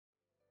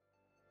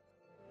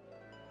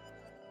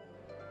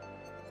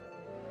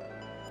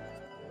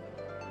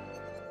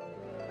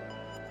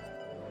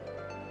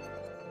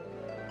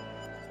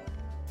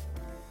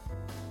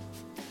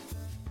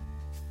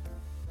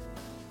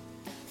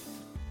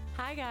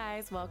Hi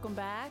guys, welcome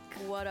back.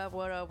 What up,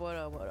 what up, what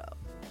up, what up?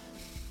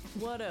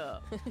 What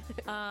up?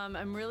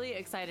 I'm really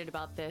excited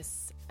about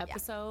this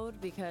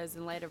episode because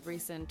in light of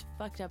recent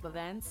fucked up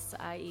events,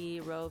 i.e.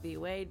 Roe v.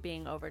 Wade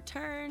being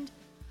overturned,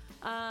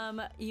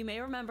 you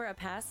may remember a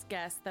past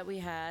guest that we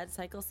had,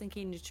 cycle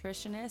syncing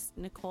nutritionist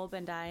Nicole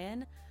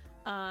Bendayan.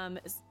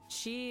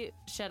 She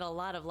shed a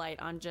lot of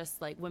light on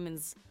just like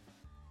women's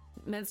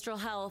menstrual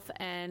health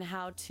and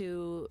how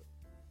to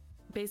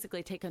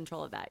basically take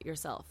control of that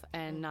yourself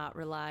and not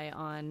rely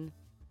on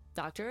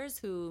doctors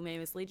who may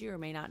mislead you or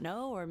may not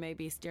know or may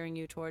be steering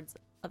you towards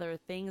other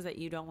things that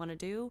you don't want to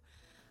do.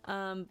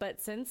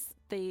 But since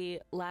the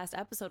last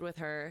episode with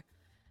her,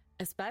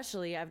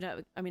 especially,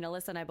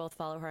 Alyssa and I both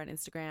follow her on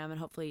Instagram, and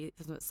hopefully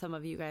some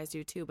of you guys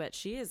do too. But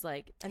she is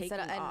like taking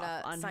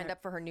off on signed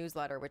up for her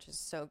newsletter, which is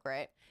so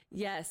great.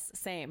 Yes,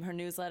 same. Her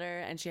newsletter,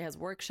 and she has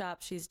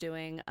workshops she's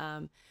doing.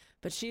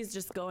 But she's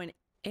just going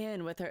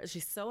in with her.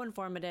 She's so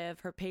informative.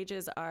 Her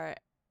pages are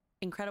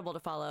incredible to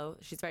follow.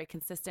 She's very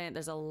consistent.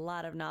 There's a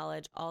lot of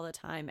knowledge all the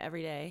time,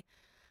 every day.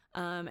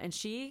 And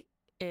she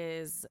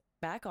is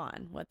back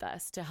on with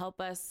us to help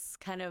us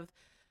kind of,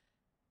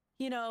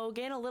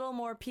 gain a little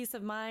more peace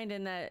of mind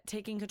in that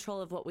taking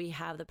control of what we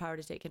have the power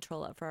to take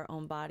control of for our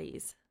own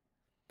bodies.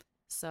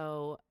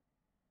 So,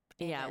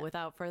 yeah,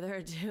 without further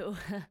ado,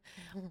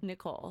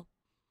 Nicole.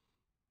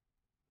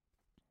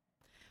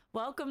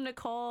 Welcome,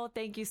 Nicole.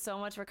 Thank you so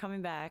much for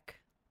coming back.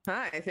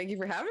 Hi, thank you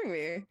for having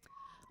me.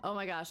 Oh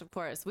my gosh, of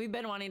course. We've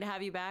been wanting to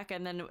have you back,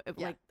 and then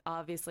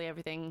obviously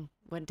everything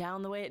went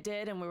down the way it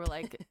did, and we were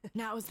like,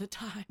 now is the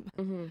time.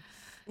 Mm-hmm.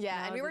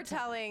 Yeah, and we were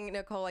telling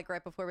Nicole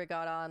right before we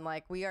got on,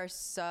 we are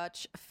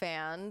such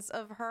fans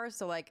of her.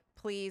 So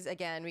please,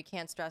 again, we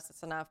can't stress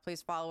this enough.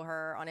 Please follow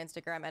her on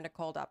Instagram at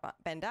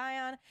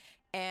Nicole.Bendayan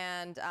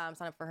and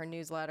sign up for her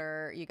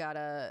newsletter. You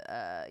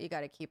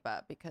gotta keep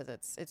up because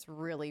it's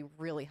really,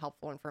 really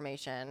helpful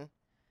information.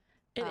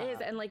 It is,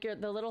 and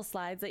the little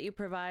slides that you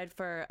provide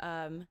for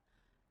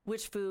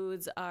which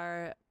foods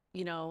are,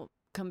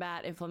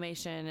 combat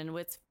inflammation and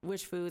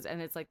which foods,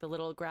 and it's the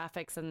little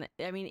graphics. And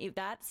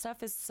that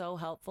stuff is so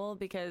helpful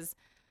because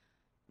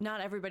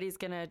not everybody's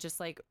going to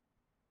just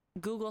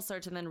Google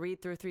search and then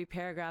read through 3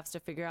 paragraphs to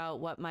figure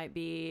out what might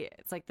be.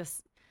 It's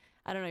this,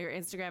 I don't know, your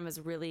Instagram is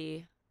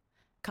really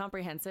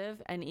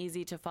comprehensive and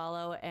easy to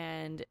follow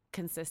and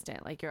consistent.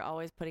 You're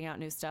always putting out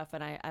new stuff,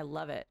 and I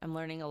love it. I'm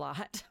learning a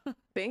lot.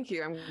 Thank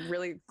you. I'm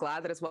really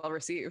glad that it's well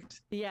received.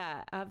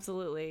 Yeah,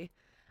 absolutely.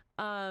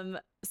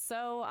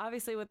 So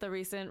obviously with the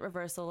recent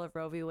reversal of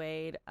Roe v.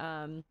 Wade,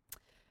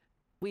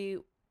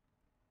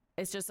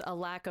 it's just a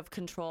lack of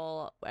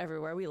control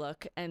everywhere we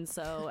look. And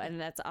so, and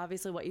that's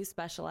obviously what you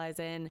specialize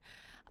in,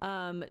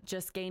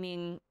 just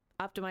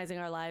optimizing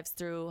our lives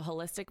through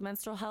holistic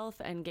menstrual health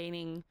and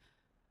gaining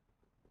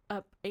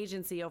up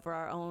agency over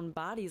our own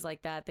bodies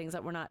like that, things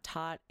that we're not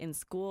taught in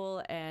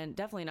school, and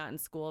definitely not in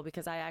school,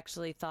 because I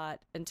actually thought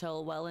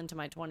until well into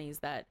my 20s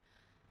that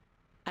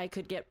I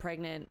could get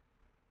pregnant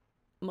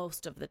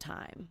most of the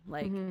time,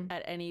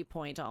 at any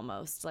point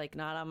almost,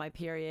 not on my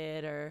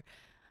period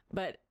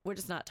but we're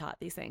just not taught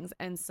these things.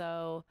 And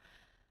so,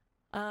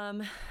 so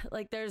I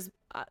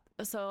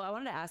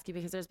wanted to ask you,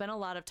 because there's been a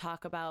lot of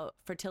talk about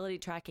fertility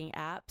tracking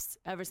apps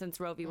ever since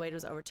Roe v. Wade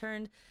was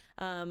overturned,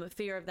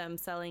 fear of them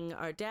selling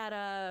our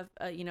data,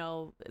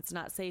 it's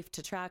not safe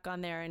to track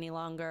on there any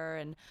longer,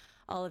 and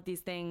all of these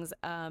things,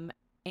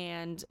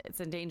 and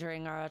it's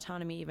endangering our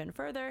autonomy even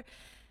further.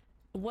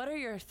 What are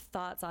your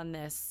thoughts on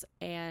this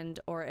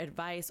or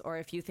advice, or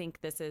if you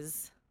think this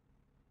is,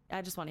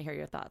 I just want to hear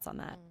your thoughts on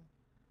that.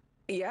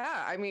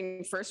 Yeah.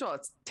 First of all,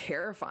 it's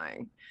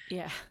terrifying.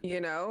 Yeah.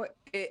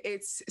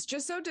 It's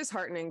just so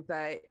disheartening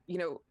that,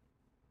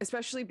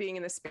 especially being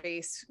in this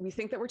space, we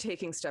think that we're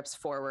taking steps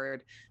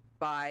forward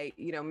by,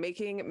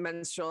 making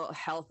menstrual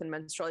health and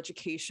menstrual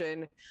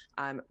education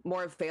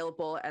more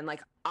available. And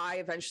I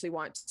eventually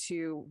want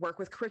to work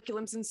with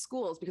curriculums in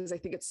schools because I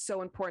think it's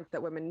so important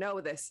that women know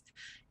this.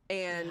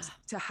 And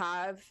to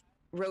have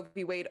Roe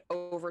v. Wade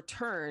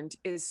overturned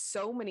is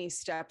so many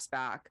steps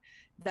back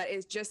that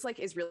is just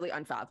is really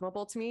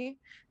unfathomable to me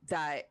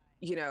that,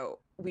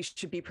 we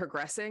should be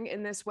progressing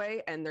in this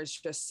way. And there's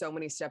just so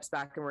many steps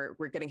back, and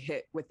we're getting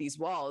hit with these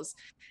walls.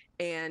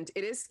 And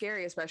it is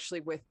scary,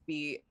 especially with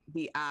the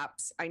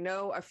apps. I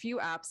know a few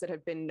apps that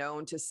have been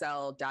known to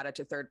sell data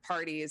to third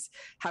parties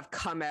have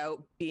come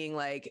out being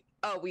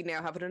oh, we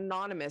now have an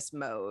anonymous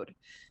mode,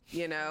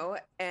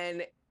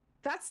 and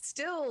that's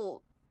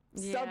still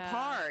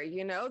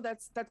subpar,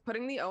 that's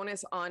putting the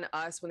onus on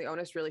us when the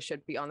onus really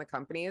should be on the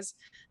companies.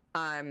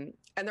 And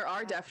there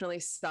are definitely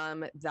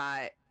some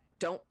that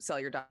don't sell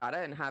your data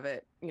and have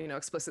it,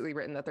 explicitly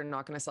written that they're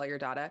not going to sell your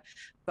data.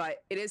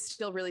 But it is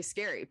still really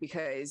scary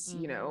because,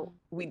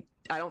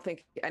 I don't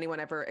think anyone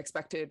ever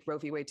expected Roe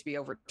v. Wade to be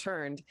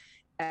overturned.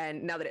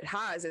 And now that it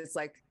has, it's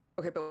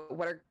okay, but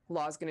what are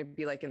laws going to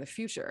be like in the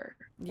future?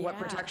 Yeah. What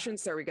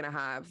protections are we going to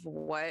have?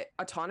 What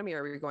autonomy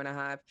are we going to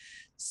have?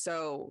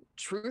 So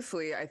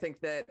truthfully, I think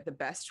that the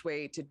best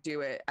way to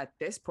do it at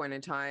this point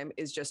in time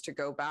is just to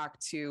go back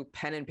to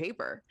pen and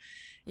paper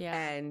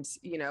and,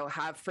 you know,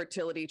 have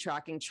fertility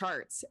tracking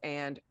charts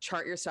and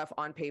chart your stuff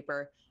on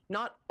paper.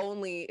 Not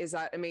only is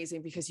that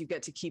amazing because you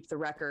get to keep the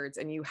records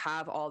and you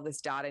have all this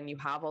data and you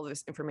have all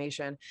this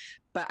information,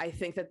 but I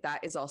think that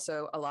that is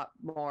also a lot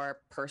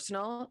more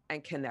personal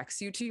and connects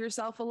you to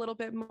yourself a little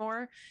bit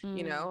more,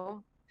 you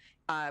know,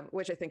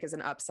 which I think is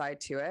an upside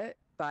to it.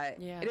 But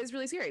it is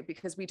really scary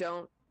because we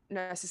don't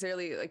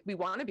necessarily, like, we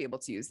want to be able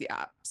to use the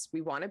apps.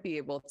 We want to be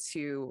able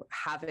to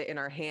have it in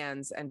our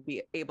hands and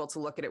be able to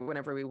look at it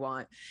whenever we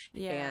want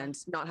and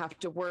not have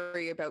to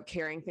worry about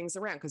carrying things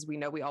around because we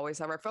know we always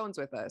have our phones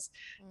with us.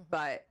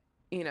 But,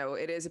 you know,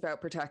 it is about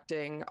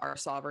protecting our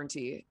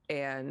sovereignty.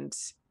 And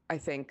I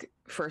think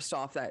first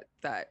off,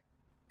 that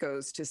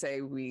goes to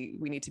say we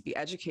need to be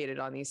educated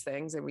on these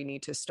things and we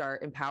need to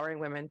start empowering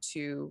women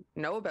to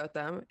know about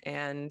them.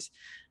 And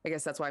I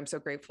guess that's why I'm so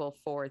grateful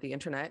for the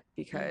internet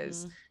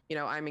because, you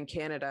know, I'm in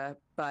Canada,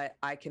 but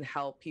I can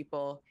help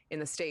people in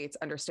the States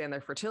understand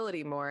their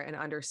fertility more and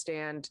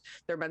understand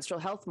their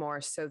menstrual health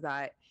more so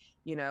that,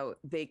 you know,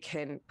 they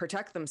can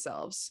protect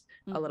themselves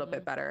a little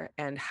bit better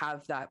and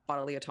have that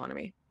bodily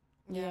autonomy.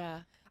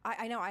 Yeah.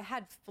 I know I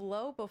had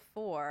Flow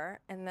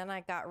before and then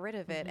I got rid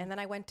of it and then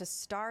I went to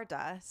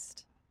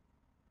Stardust.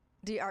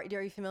 Are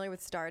you familiar with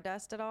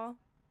Stardust at all?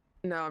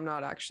 No, I'm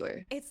not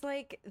actually. It's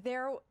like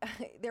they're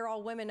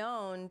all women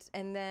owned,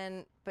 and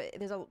then but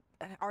there's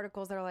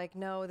articles that are like,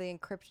 no, the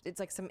encryption. It's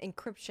like some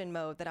encryption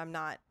mode that I'm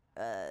not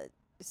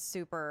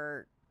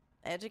super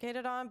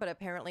educated on, but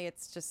apparently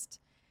it's just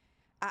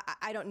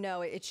I don't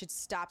know. It should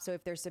stop. So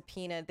if they're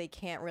subpoenaed, they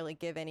can't really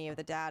give any of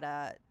the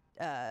data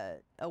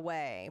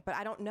away. But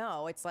I don't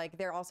know. It's like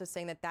they're also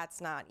saying that that's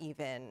not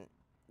even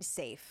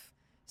safe.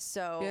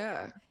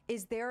 So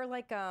is there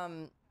like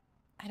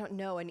I don't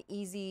know, an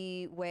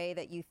easy way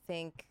that you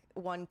think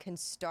one can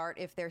start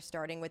if they're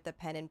starting with the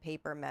pen and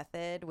paper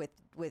method with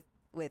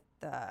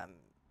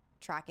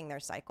tracking their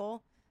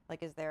cycle?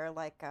 Like, is there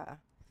like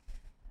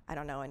I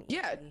don't know, an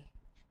easy... Yeah,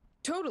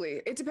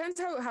 totally. It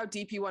depends how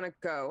deep you want to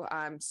go.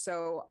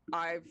 So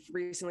I've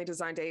recently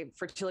designed a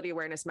fertility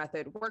awareness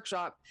method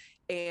workshop,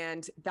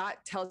 and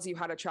that tells you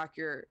how to track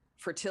your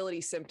fertility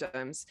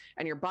symptoms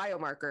and your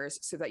biomarkers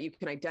so that you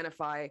can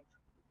identify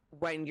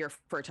when you're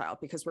fertile,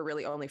 because we're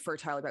really only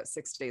fertile about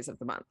 6 days of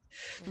the month.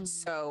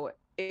 So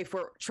if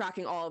we're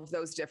tracking all of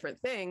those different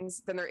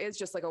things, then there is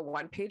just like a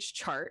one-page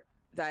chart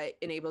that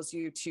enables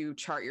you to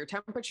chart your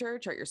temperature,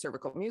 chart your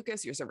cervical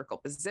mucus, your cervical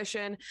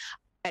position,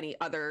 any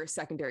other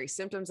secondary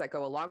symptoms that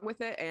go along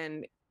with it.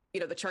 And, you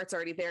know, the chart's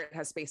already there. It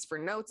has space for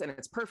notes and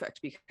it's perfect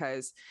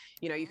because,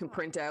 you know, you can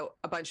print out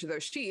a bunch of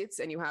those sheets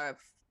and you have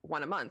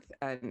one a month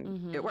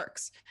and it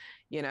works,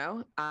 you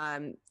know?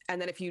 And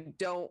then if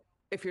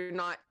you're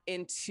not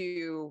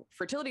into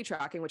fertility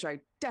tracking, which I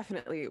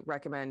definitely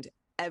recommend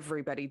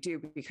everybody do,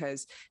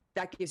 because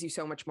that gives you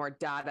so much more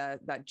data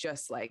that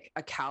just like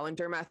a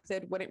calendar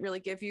method wouldn't really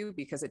give you,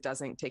 because it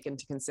doesn't take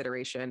into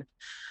consideration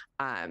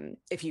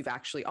if you've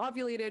actually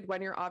ovulated,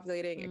 when you're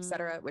ovulating, et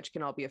cetera, which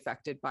can all be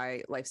affected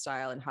by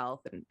lifestyle and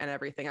health and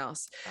everything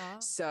else.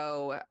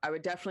 So I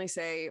would definitely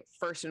say,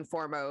 first and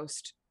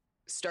foremost,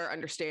 start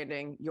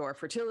understanding your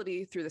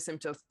fertility through the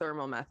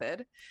symptothermal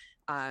method.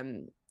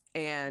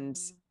 And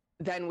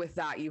then with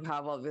that, you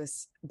have all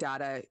this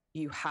data,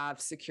 you have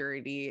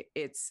security.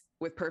 It's,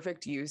 with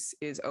perfect use,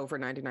 is over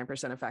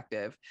 99%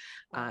 effective.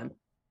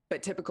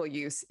 But typical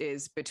use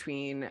is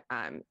between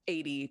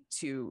 80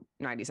 to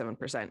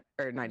 97%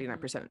 or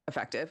 99%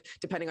 effective,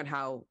 depending on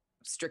how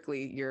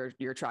strictly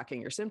you're tracking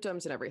your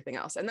symptoms and everything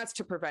else. And that's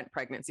to prevent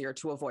pregnancy or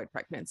to avoid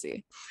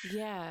pregnancy.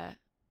 Yeah.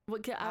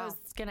 Well, I was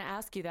going to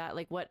ask you that,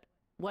 like what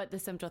the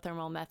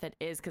symptothermal method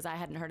is, because I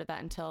hadn't heard of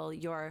that until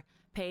your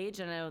page.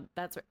 And I know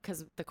that's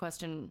because the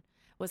question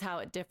was how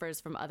it differs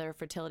from other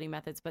fertility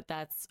methods, but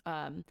that's,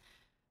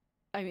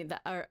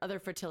 other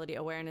fertility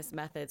awareness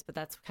methods, but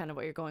that's kind of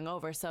what you're going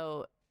over.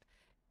 So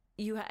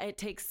it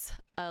takes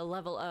a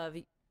level of,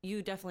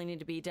 you definitely need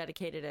to be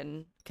dedicated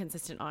and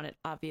consistent on it,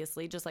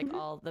 obviously, just like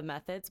all the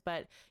methods,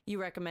 but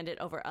you recommend it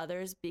over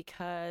others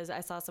because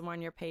I saw somewhere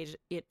on your page,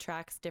 it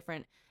tracks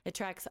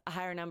a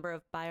higher number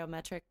of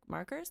biometric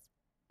markers.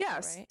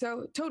 Yes, right?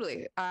 So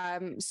totally.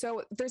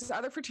 So there's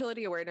other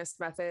fertility awareness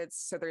methods.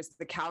 So there's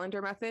the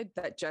calendar method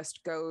that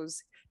just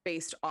goes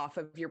based off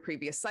of your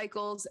previous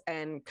cycles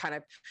and kind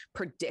of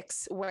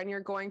predicts when you're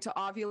going to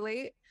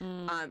ovulate.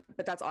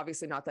 But that's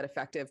obviously not that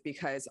effective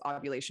because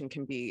ovulation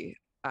can be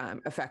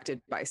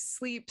affected by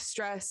sleep,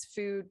 stress,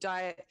 food,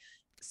 diet,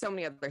 so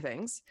many other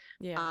things.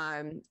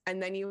 And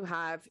then you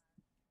have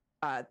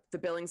the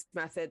Billings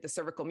method, the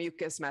cervical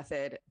mucus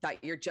method, that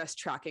you're just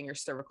tracking your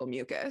cervical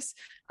mucus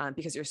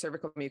because your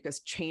cervical mucus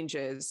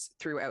changes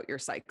throughout your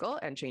cycle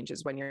and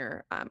changes when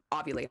you're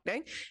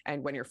ovulating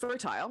and when you're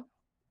fertile.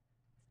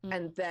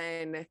 And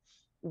then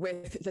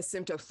with the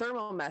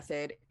symptothermal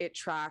method, it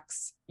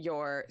tracks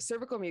your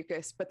cervical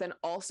mucus, but then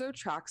also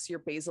tracks your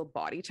basal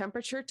body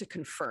temperature to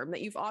confirm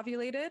that you've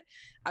ovulated,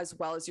 as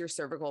well as your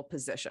cervical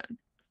position,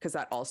 because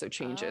that also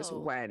changes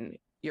when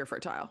you're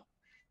fertile.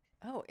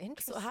 Oh,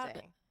 interesting. So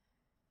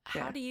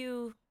how do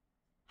you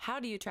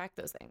track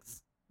those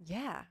things?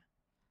 Yeah.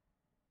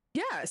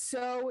 Yeah,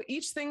 so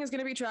each thing is going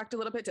to be tracked a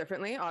little bit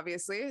differently,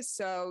 obviously.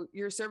 So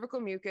your cervical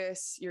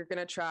mucus, you're going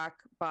to track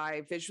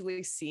by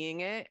visually seeing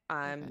it.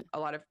 Okay. A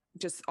lot of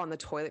just on the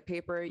toilet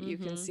paper, you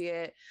can see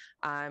it.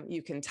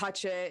 You can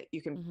touch it.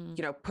 You can,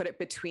 put it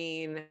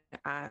between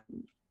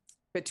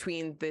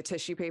the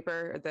tissue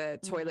paper, the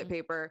toilet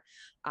paper.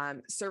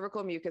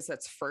 Cervical mucus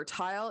that's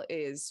fertile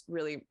is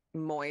really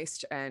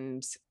moist,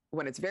 and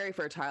when it's very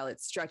fertile,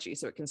 it's stretchy,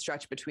 so it can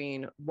stretch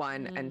between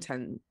 1 and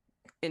 10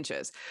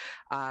 inches.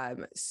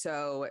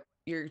 So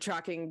you're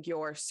tracking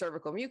your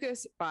cervical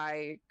mucus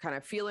by kind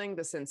of feeling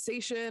the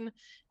sensation,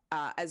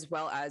 as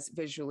well as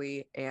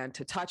visually and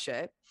to touch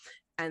it.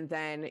 And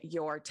then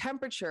your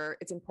temperature,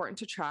 it's important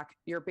to track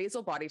your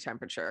basal body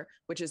temperature,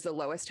 which is the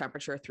lowest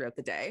temperature throughout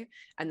the day.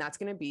 And that's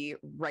going to be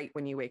right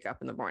when you wake up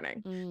in the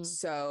morning.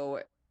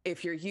 So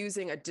if you're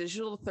using a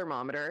digital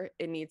thermometer,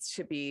 it needs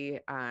to be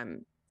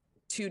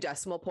 2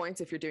 decimal points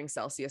if you're doing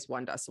Celsius,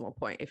 1 decimal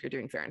point if you're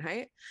doing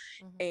Fahrenheit.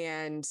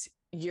 And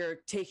you're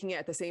taking it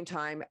at the same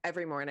time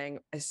every morning,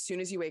 as soon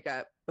as you wake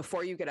up,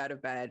 before you get out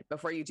of bed,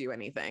 before you do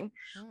anything.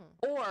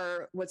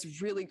 Or what's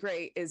really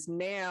great is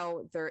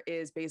now there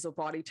is basal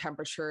body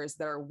temperatures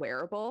that are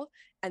wearable,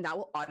 and that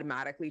will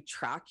automatically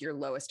track your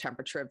lowest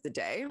temperature of the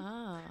day.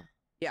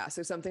 Yeah.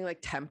 So something like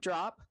Temp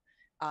Drop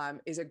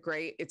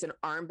it's an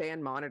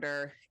armband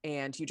monitor,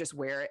 and you just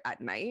wear it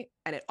at night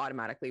and it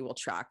automatically will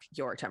track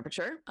your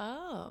temperature.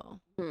 That's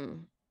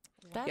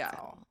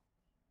cool.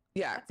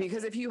 Yeah,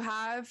 because if you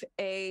have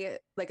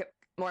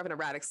more of an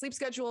erratic sleep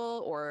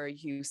schedule, or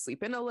you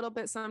sleep in a little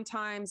bit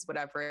sometimes,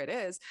 whatever it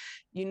is,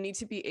 you need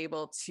to be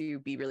able to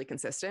be really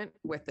consistent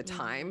with the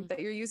time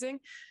that you're using.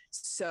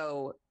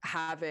 So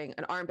having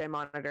an armband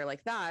monitor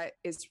like that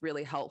is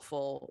really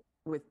helpful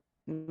with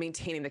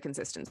maintaining the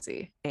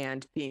consistency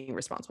and being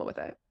responsible with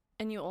it.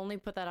 And you only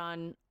put that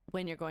on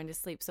when you're going to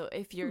sleep. So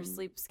if your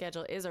sleep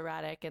schedule is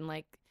erratic and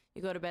like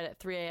you go to bed at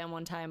 3 a.m.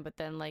 one time, but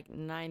then like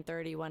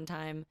 9:30 one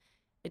time,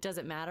 it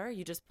doesn't matter.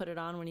 You just put it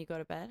on when you go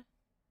to bed.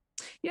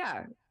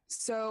 Yeah.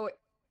 So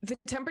the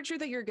temperature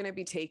that you're going to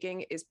be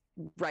taking is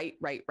right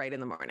in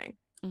the morning.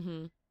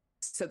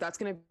 So that's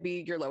going to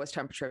be your lowest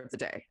temperature of the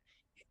day.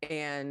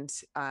 And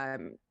I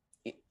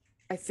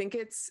think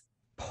it's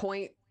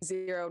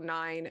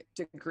 0.09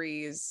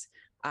 degrees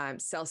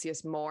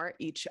Celsius more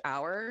each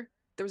hour.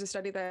 There was a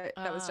study that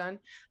was done.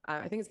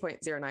 I think it's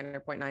 0.09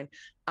 or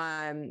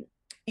 0.9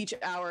 each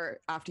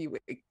hour after you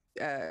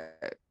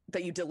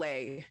that you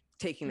delay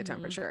taking the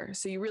temperature.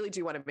 So you really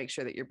do want to make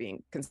sure that you're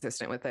being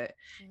consistent with it.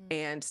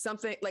 And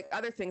something like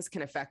other things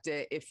can affect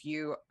it if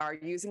you are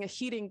using a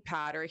heating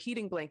pad or a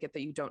heating blanket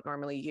that you don't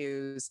normally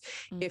use,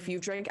 if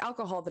you've drank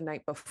alcohol the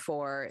night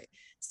before,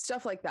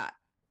 stuff like that.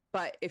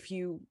 But if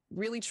you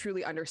really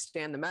truly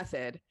understand the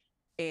method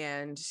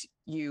and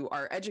you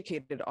are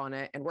educated on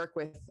it and work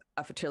with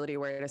a fertility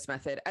awareness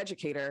method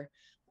educator,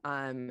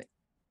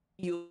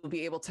 you'll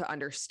be able to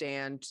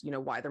understand,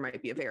 why there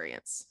might be a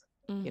variance,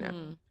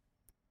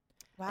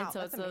 Wow. And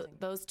so it's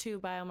those 2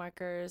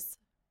 biomarkers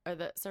are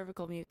the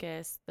cervical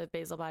mucus, the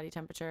basal body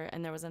temperature,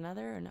 and there was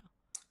another or no?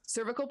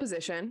 Cervical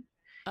position.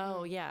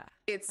 Oh yeah.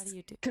 It's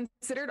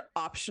considered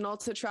optional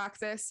to track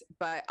this,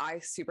 but I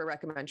super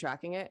recommend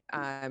tracking it.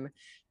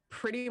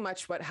 Pretty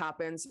much what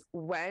happens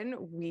when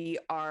we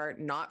are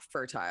not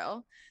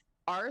fertile,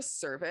 our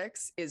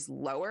cervix is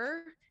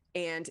lower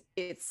and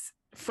it's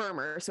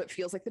firmer. So it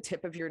feels like the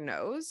tip of your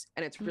nose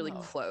and it's really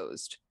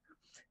closed.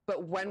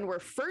 But when we're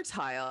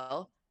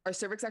fertile, our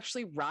cervix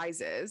actually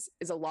rises,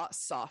 is a lot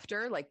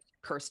softer, like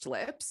pursed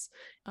lips,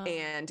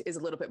 and is a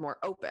little bit more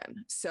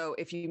open. So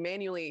if you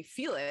manually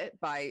feel it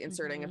by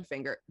inserting a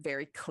finger,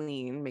 very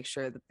clean, make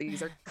sure that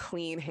these are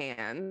clean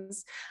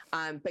hands,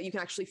 but you can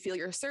actually feel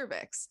your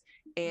cervix.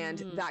 And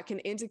that can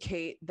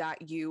indicate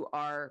that you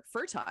are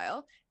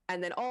fertile.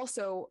 And then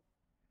also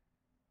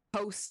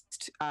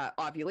post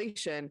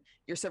ovulation,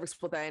 your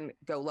cervix will then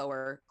go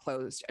lower,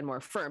 closed, and more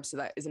firm. So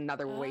that is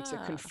another way to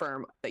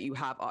confirm that you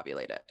have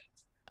ovulated.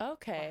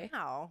 Okay.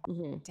 Wow.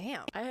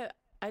 Damn.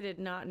 I did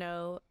not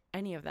know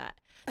any of that.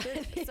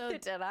 So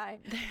did I.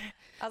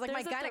 I was like,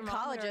 my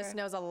gynecologist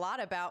knows a lot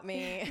about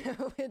me.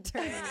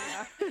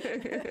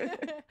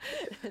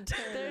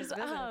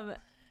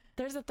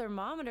 There's a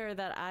thermometer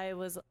that I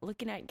was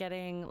looking at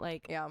getting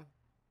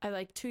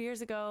I 2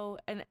 years ago,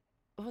 and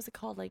what was it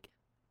called? Like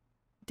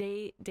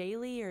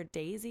Daily or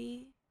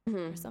Daisy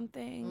or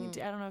something.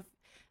 I don't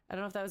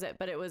know if that was it,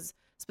 but it was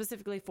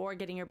specifically for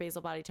getting your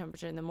basal body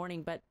temperature in the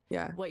morning. But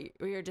what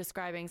you're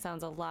describing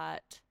sounds a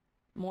lot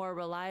more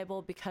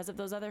reliable because of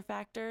those other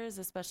factors,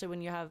 especially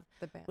when you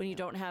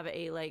don't have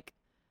a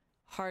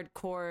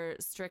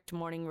hardcore strict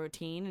morning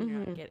routine and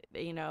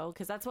you're not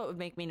because that's what would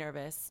make me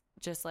nervous.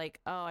 Just like,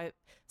 oh, I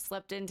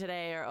slept in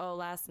today, or oh,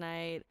 last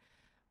night,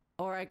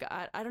 or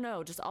I don't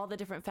know, just all the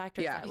different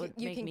factors that would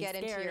you make can me get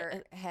scared. into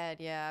your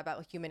head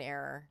about human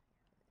error.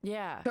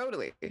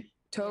 Totally.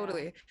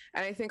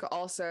 And I think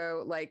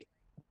also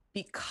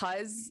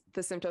because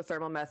the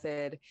symptothermal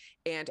method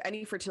and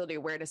any fertility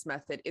awareness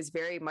method is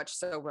very much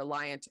so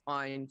reliant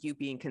on you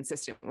being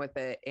consistent with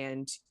it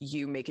and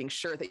you making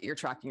sure that you're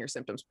tracking your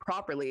symptoms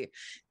properly,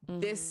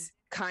 this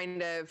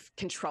kind of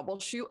can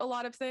troubleshoot a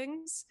lot of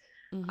things.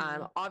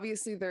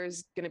 Obviously,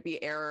 there's going to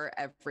be error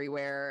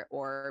everywhere,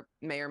 or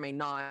may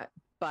not.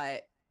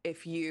 But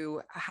if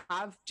you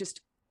have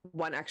just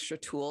one extra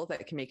tool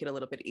that can make it a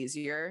little bit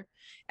easier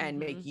and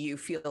make you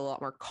feel a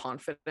lot more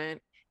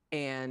confident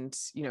and,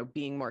 you know,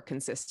 being more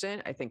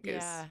consistent, I think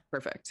is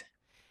perfect.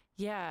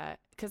 Yeah.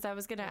 Because I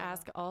was going to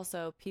ask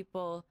also,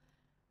 people,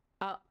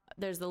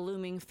 there's the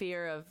looming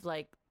fear of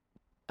like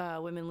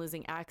women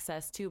losing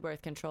access to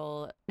birth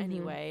control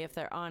anyway, if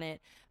they're on it.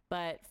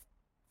 But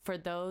for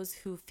those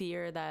who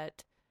fear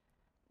that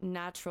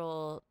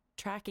natural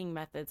tracking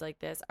methods like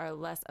this are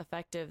less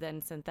effective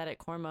than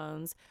synthetic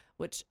hormones,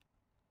 which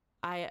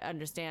I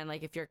understand,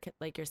 like if you're,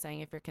 like you're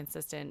saying, if you're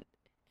consistent,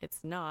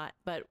 it's not.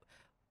 But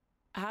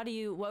how do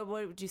you, what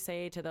would you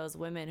say to those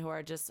women who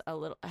are just a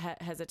little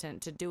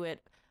hesitant to do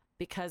it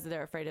because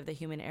they're afraid of the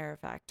human error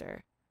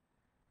factor?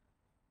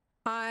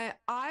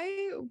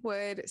 I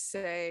would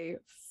say,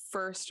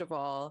 first of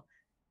all,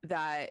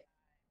 that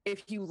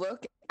if you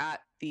look at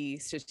the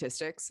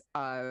statistics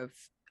of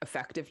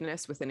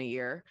effectiveness within a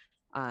year,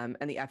 and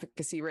the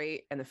efficacy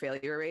rate and the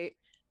failure rate,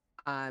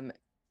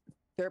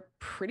 they're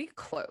pretty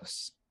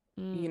close.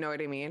 You know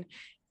what I mean?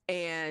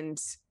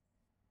 And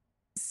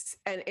it's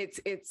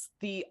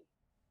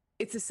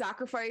a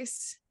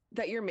sacrifice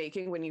that you're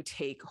making when you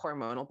take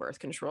hormonal birth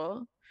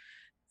control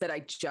that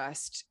I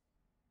just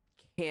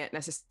can't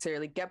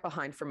necessarily get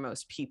behind for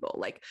most people.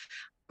 Like,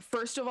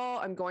 first of all,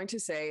 I'm going to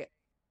say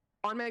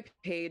on my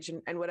page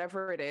and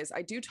whatever it is,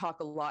 I do talk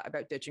a lot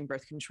about ditching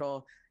birth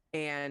control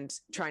and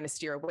trying to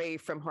steer away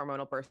from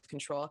hormonal birth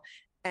control.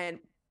 And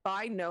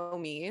by no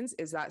means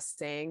is that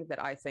saying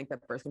that I think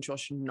that birth control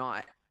should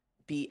not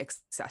be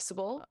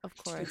accessible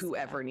to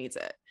whoever needs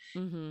it.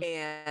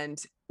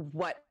 And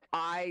what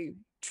I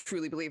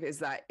truly believe is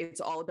that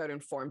it's all about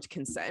informed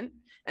consent.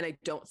 And I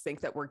don't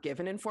think that we're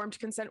given informed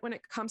consent when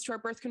it comes to our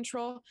birth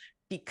control,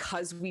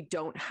 because we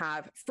don't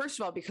have, first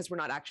of all, because we're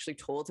not actually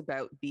told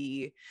about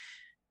the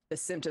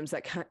symptoms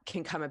that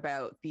can come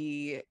about,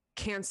 the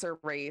cancer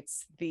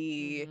rates,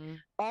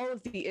 all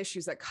of the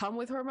issues that come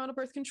with hormonal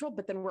birth control.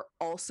 But then we're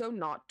also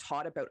not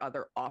taught about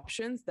other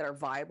options that are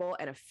viable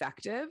and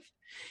effective.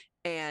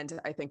 And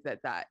I think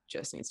that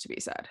just needs to be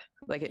said.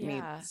 Like it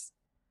needs.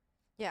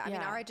 Yeah, I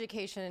mean, our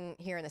education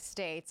here in the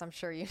States, I'm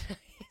sure you know,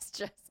 is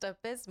just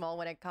abysmal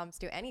when it comes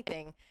to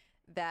anything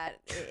that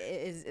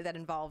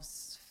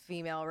involves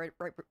female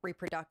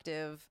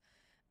reproductive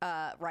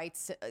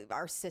rights,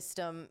 our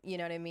system. You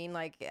know what I mean?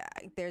 Like,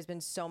 there's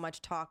been so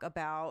much talk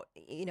about,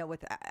 you know,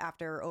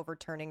 after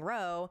overturning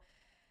Roe,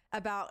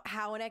 about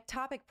how an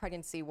ectopic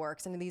pregnancy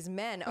works, and these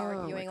men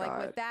arguing like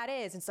what that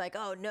is. It's like,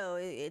 oh no,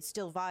 it's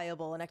still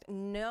viable, and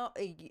no,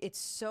 it's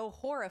so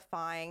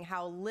horrifying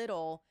how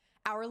little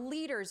our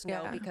leaders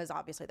know, because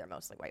obviously they're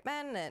mostly white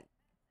men and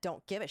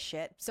don't give a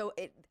shit. So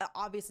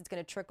obviously it's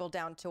going to trickle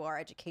down to our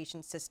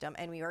education system,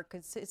 and we are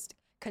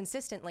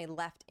consistently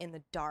left in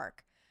the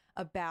dark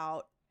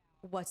about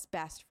what's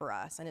best for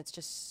us. And it's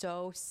just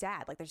so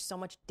sad. Like, there's so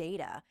much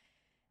data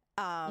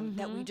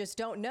that we just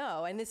don't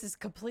know. And this is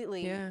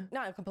completely,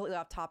 not completely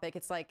off topic.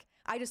 It's like,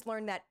 I just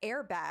learned that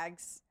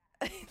airbags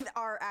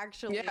are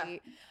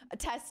actually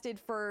tested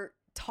for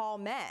tall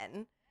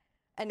men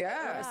and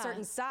a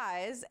certain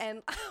size.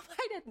 And I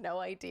had no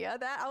idea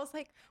that. I was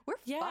like, we're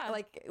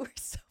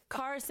so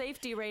car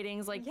safety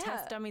ratings, like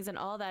test dummies and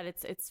all that.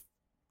 It's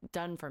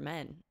done for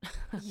men.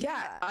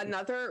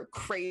 Another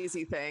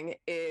crazy thing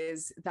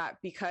is that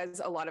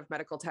because a lot of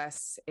medical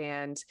tests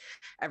and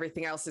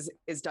everything else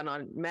is done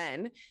on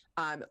men,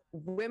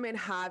 women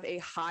have a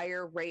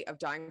higher rate of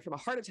dying from a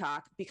heart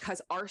attack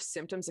because our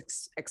symptoms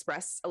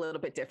express a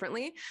little bit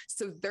differently.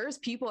 So there's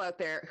people out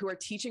there who are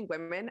teaching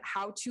women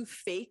how to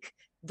fake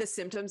the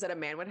symptoms that a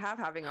man would have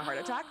having a heart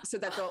attack so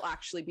that they'll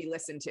actually be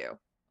listened to.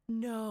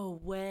 No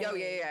way. Oh,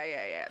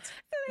 yeah. It's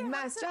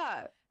messed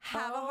up.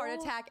 Have a heart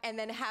attack and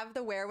then have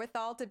the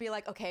wherewithal to be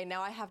like, okay,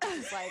 now I have to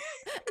just like,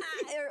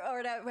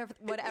 or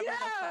whatever. Yeah.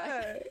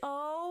 The fuck.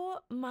 Oh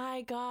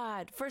my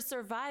God. For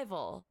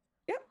survival.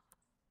 Yep.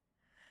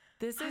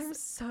 I'm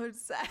so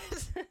sad.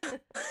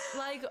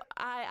 Like,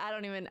 I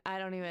don't even,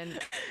 I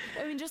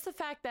mean, just the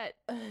fact that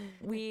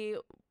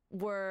we're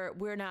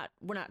not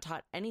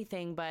taught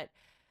anything, but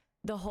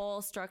the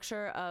whole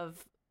structure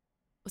of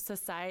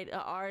society,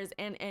 ours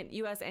and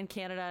US and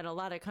Canada and a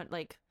lot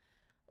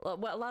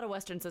of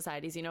Western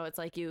societies, you know, it's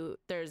like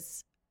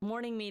there's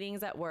morning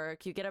meetings at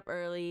work, you get up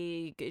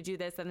early, you do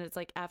this, and it's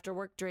like after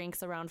work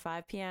drinks around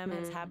 5 p.m.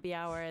 It's happy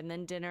hour and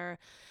then dinner.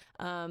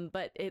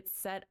 But it's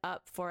set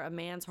up for a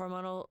man's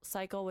hormonal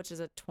cycle, which is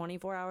a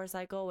 24-hour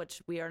cycle,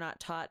 which we are not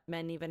taught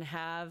men even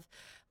have,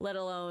 let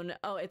alone,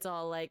 it's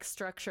all like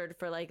structured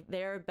for like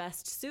they're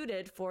best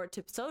suited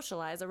to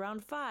socialize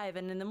around 5.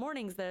 And in the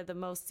mornings, they're the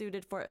most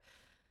suited for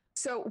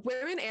So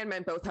women and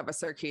men both have a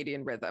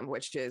circadian rhythm,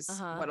 which is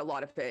what a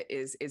lot of it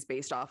is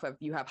based off of.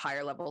 You have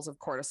higher levels of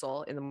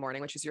cortisol in the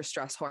morning, which is your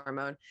stress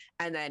hormone.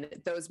 And then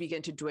those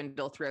begin to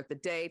dwindle throughout the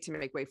day to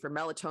make way for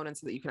melatonin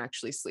so that you can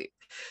actually sleep.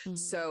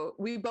 So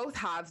we both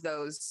have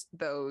those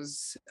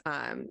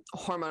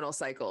hormonal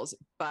cycles,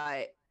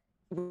 but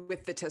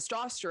with the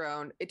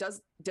testosterone, it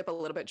does dip a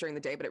little bit during the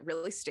day, but it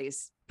really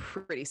stays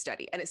pretty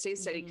steady, and it stays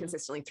steady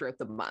consistently throughout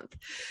the month.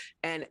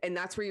 And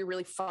that's where you're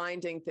really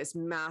finding this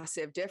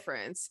massive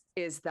difference,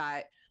 is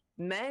that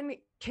men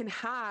can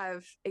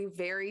have a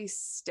very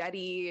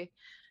steady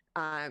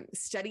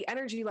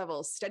energy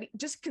levels, steady,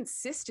 just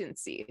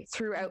consistency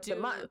throughout the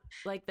month.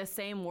 Like the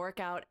same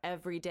workout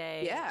every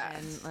day. Yeah.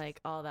 And like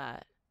all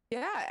that.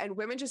 Yeah. And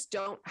women just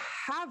don't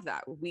have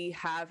that. We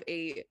have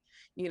a,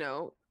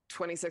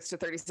 26 to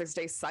 36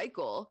 day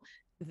cycle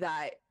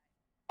that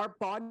our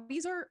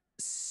bodies are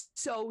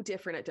so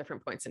different at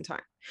different points in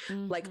time.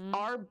 Like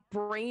our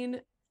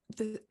brain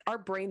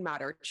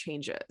matter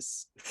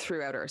changes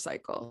throughout our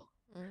cycle.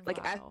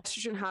 Like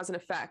estrogen has an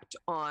effect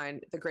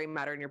on the gray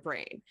matter in your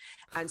brain.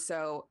 And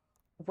so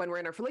when we're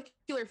in our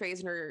follicular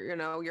phase and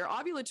your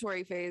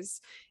ovulatory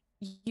phase,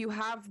 you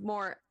have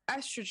more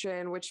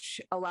estrogen, which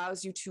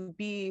allows you to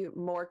be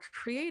more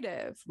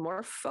creative,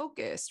 more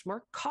focused,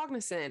 more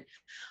cognizant,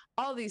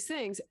 all these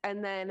things.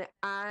 And then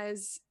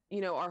as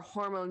our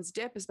hormones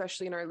dip,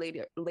 especially in our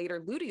later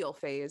luteal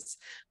phase,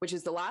 which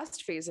is the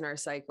last phase in our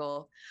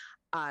cycle,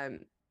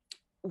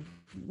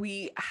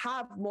 we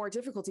have more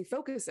difficulty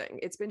focusing.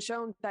 It's been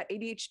shown that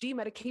ADHD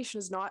medication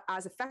is not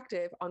as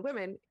effective on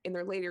women in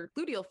their later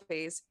luteal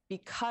phase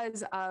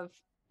because of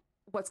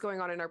what's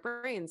going on in our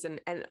brains and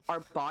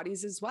our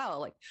bodies as well.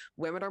 Like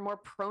women are more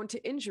prone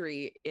to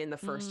injury in the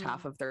first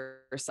half of their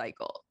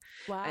cycle.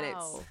 Wow. And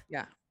it's,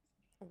 yeah.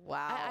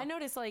 Wow. I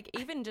noticed like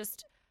even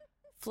just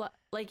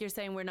like you're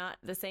saying, we're not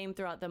the same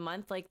throughout the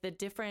month. Like the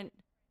different,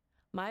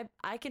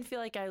 I can feel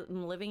like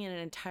I'm living in an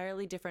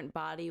entirely different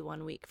body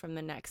one week from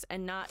the next,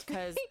 and not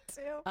because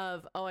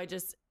of, I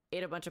just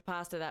ate a bunch of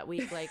pasta that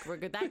week. Like we're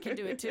good. That can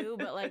do it too.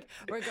 But like,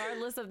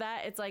 regardless of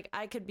that, it's like,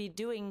 I could be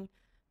doing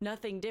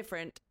nothing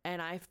different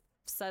and I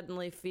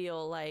suddenly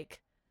feel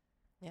like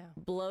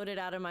bloated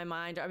out of my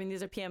mind. I mean,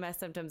 these are PMS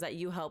symptoms that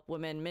you help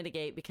women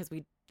mitigate, because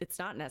it's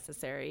not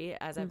necessary,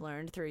 as I've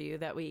learned through you,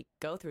 that we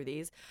go through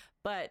these,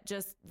 but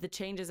just the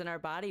changes in our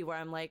body where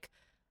I'm like,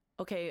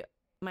 okay,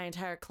 my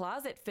entire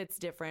closet fits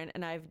different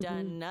and I've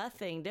done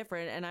nothing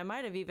different. And I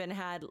might have even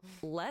had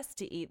less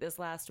to eat this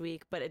last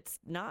week, but it's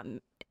not,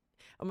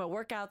 my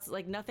workouts,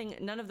 like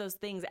none of those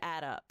things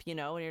add up, and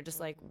you're just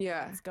like,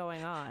 what's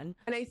going on?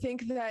 And I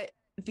think that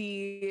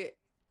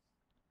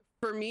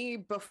for me,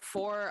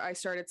 before I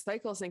started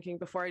cycle syncing,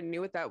 before I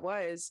knew what that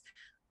was,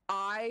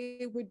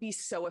 I would be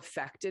so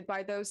affected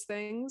by those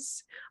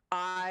things.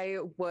 I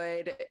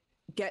would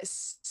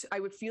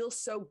feel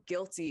so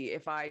guilty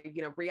if I,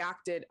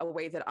 reacted a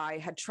way that I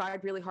had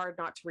tried really hard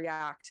not to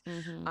react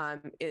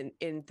in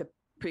the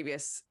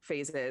previous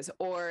phases,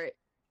 or,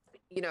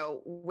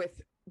 with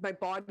my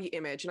body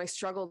image. And I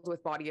struggled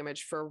with body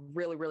image for a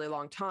really, really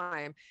long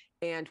time.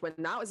 And when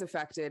that was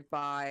affected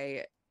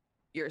by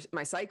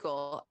my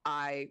cycle,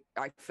 I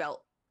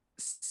felt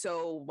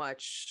so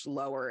much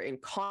lower in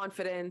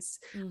confidence.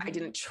 I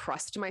didn't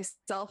trust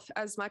myself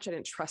as much. I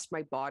didn't trust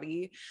my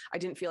body. I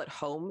didn't feel at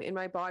home in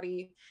my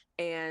body.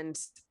 And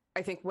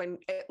I think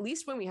at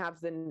least when we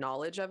have the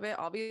knowledge of it,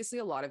 obviously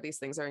a lot of these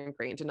things are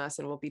ingrained in us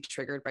and will be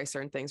triggered by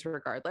certain things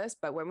regardless.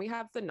 But when we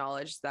have the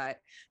knowledge that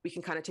we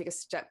can kind of take a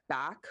step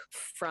back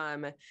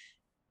from,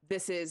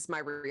 this is my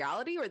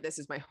reality or this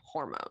is my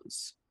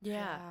hormones.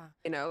 Yeah.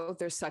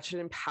 There's such an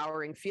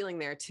empowering feeling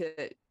there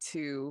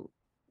to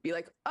be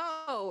like,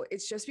 oh,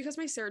 it's just because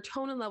my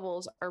serotonin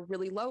levels are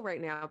really low right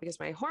now because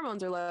my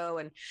hormones are low.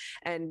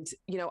 And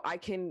I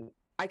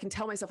can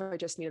tell myself I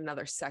just need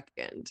another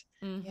second.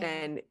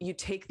 And you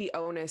take the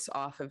onus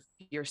off of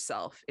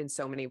yourself in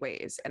so many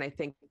ways. And I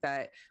think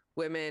that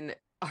women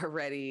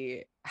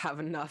already have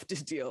enough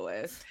to deal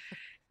with.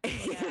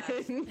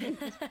 The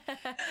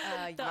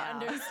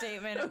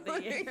understatement of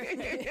the year.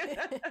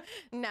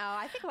 No,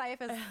 I think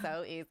life is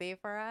so easy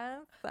for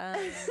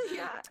us.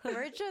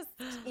 We're just,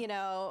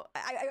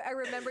 I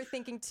remember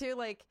thinking too,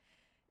 like,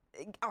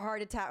 a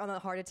heart attack, on the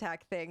heart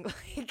attack thing,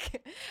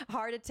 like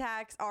heart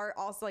attacks are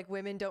also like,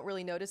 women don't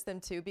really notice them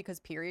too, because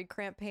period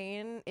cramp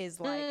pain is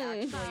like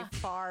actually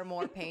far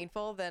more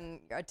painful than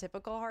a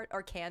typical heart,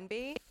 or can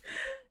be,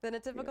 than a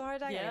typical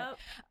heart attack.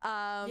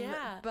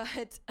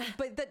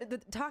 But the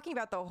talking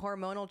about the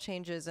hormonal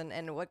changes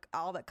and what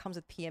all that comes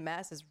with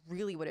PMS is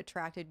really what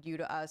attracted me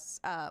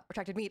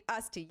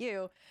to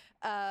you.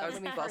 I was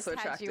also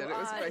attracted. It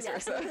was vice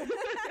versa.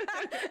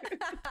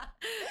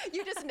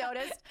 You just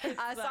noticed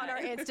us on our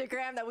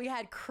Instagram that we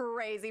had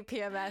crazy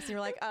PMS, and you're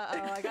like,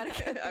 I gotta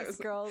get these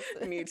girls.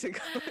 Need to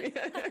go.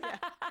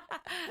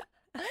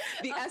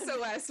 The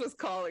SOS was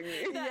calling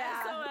me. The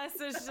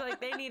SOS is just like,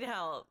 they need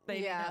help. They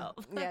need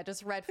help. Yeah,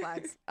 just red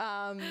flags.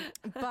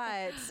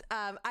 But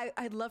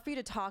I'd love for you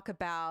to talk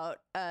about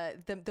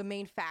the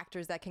main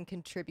factors that can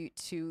contribute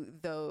to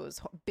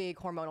those big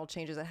hormonal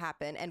changes that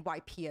happen and why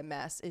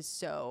PMS is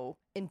so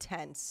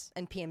intense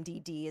and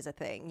PMDD is a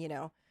thing, you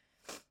know?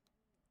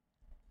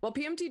 Well,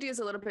 PMDD is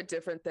a little bit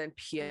different than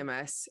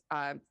PMS.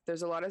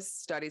 There's a lot of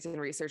studies and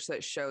research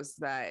that shows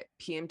that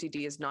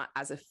PMDD is not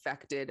as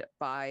affected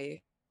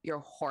by your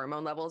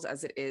hormone levels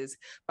as it is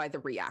by the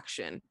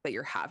reaction that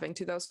you're having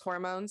to those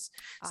hormones.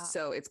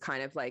 So it's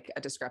kind of like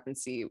a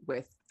discrepancy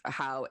with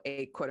how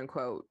a quote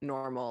unquote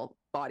normal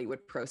body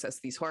would process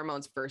these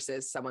hormones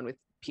versus someone with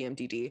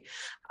PMDD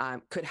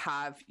could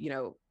have,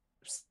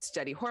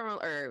 steady hormone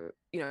or,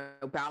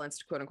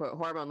 balanced quote unquote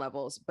hormone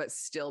levels, but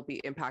still be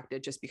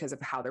impacted just because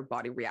of how their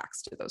body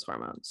reacts to those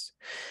hormones.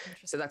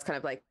 So that's kind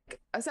of like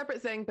a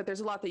separate thing, but there's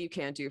a lot that you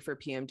can do for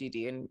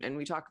PMDD. And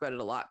we talk about it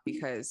a lot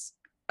because,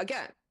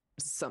 again,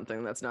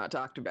 something that's not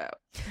talked about.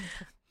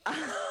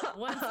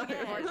 Once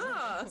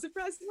again.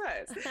 Surprise.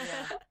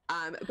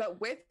 But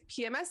with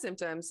PMS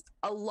symptoms,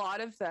 a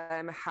lot of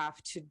them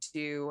have to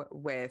do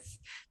with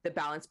the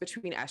balance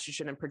between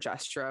estrogen and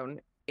progesterone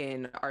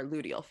in our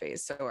luteal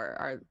phase, so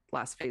our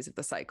last phase of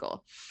the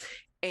cycle.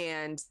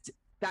 And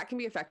that can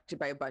be affected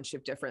by a bunch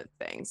of different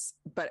things,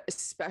 but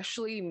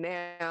especially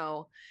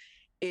now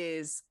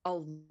is a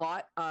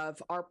lot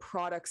of our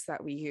products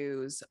that we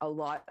use, a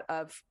lot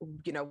of,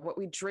 what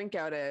we drink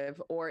out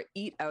of or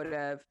eat out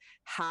of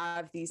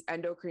have these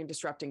endocrine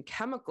disrupting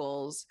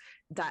chemicals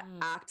that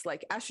act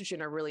like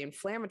estrogen, are really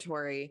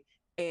inflammatory.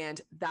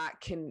 And that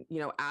can,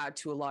 add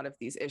to a lot of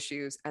these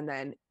issues. And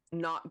then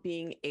not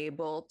being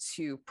able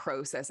to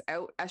process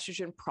out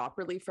estrogen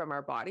properly from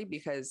our body,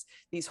 because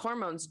these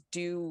hormones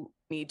do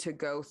need to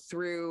go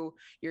through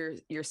your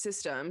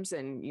systems,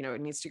 and it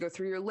needs to go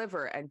through your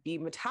liver and be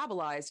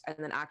metabolized and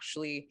then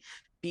actually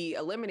be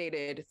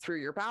eliminated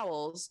through your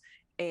bowels.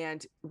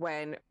 And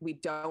when we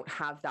don't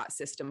have that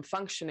system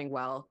functioning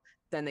well,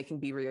 then they can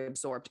be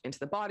reabsorbed into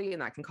the body,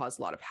 and that can cause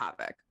a lot of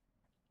havoc.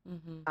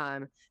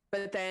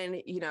 But then,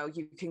 you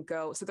can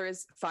go, so there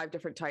is 5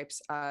 different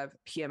types of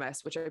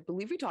PMS, which I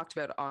believe we talked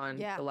about on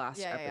the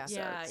last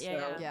episode.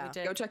 Yeah.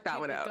 Go check that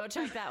one out. Go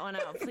check that one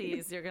out,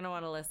 please. You're going to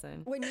want to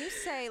listen. When you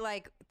say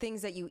like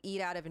things that you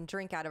eat out of and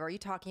drink out of, are you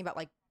talking about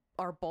like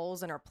our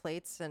bowls and our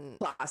plates and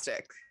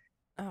plastic?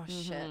 Oh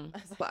shit.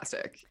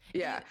 Plastic.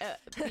 Yeah.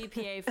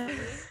 BPA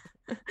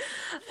free.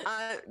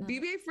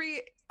 BPA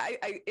free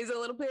is a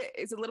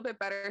little bit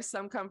better.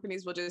 Some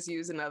companies will just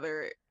use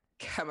another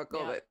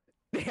chemical that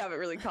they haven't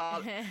really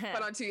caught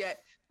onto yet.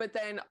 But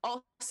then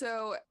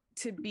also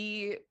to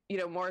be,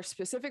 more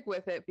specific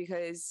with it,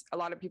 because a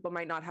lot of people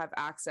might not have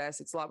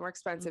access. It's a lot more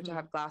expensive to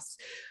have glass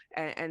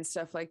and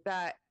stuff like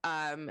that.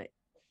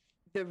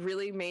 The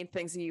really main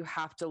things that you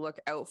have to look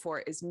out for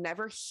is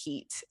never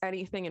heat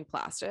anything in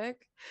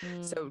plastic.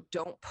 So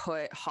don't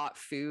put hot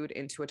food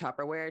into a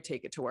Tupperware,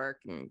 take it to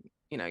work, and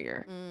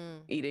you're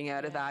eating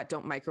out of that.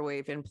 Don't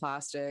microwave in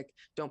plastic.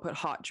 Don't put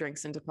hot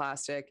drinks into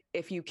plastic.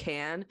 If you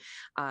can,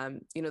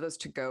 those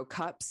to-go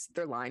cups,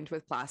 they're lined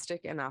with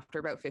plastic, and after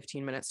about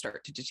 15 minutes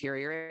start to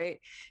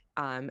deteriorate.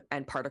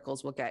 And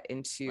particles will get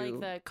into like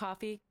the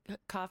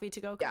coffee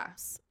to-go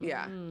cups.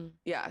 Yeah.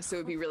 So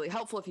it'd be really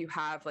helpful if you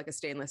have like a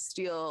stainless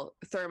steel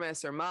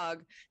thermos or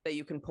mug that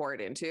you can pour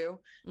it into.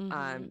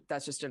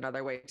 That's just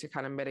another way to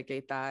kind of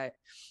mitigate that.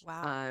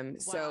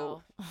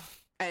 So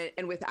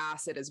and with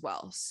acid as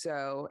well.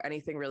 So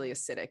anything really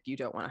acidic you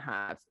don't want to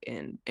have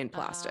in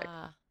plastic.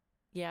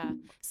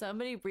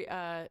 Somebody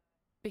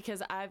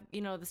because I've the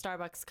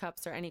Starbucks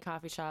cups or any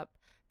coffee shop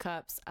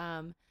cups,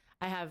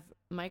 I have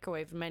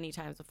microwaved many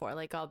times before.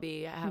 Like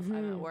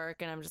I'm at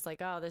work and I'm just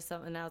like, oh, there's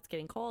something now, it's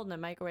getting cold, and I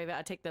microwave it.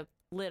 I take the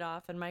lid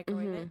off and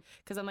microwave it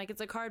because I'm like,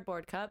 it's a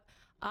cardboard cup.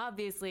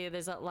 Obviously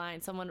there's that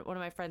line. One of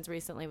my friends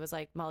recently was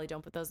like, Molly,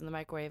 don't put those in the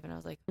microwave. And I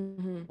was like,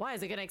 why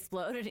is it going to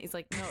explode? And he's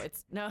like,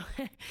 no,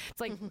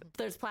 it's like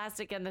there's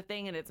plastic in the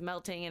thing and it's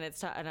melting and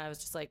and I was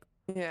just like,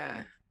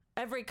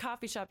 every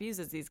coffee shop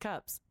uses these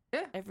cups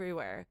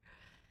everywhere.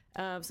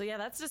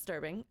 That's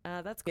disturbing.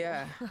 That's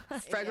cool.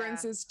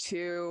 Fragrances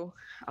too,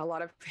 a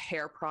lot of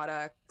hair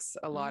products,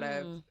 a lot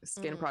of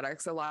skin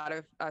products. A lot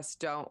of us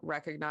don't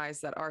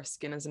recognize that our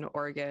skin is an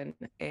organ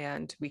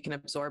and we can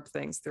absorb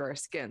things through our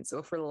skin. So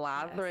if we're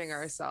lathering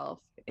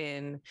ourselves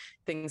in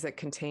things that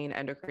contain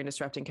endocrine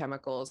disrupting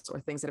chemicals or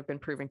things that have been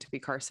proven to be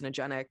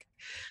carcinogenic,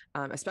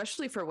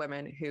 especially for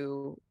women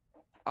who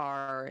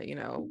are,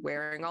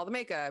 wearing all the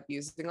makeup,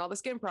 using all the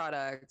skin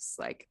products,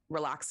 like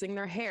relaxing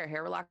their hair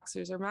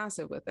relaxers are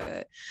massive with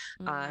it.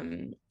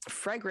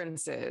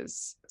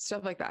 Fragrances,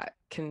 stuff like that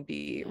can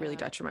be really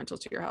detrimental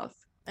to your health.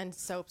 And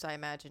soaps, I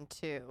imagine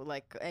too,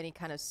 like any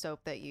kind of soap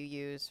that you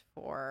use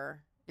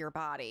for your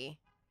body,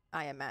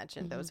 I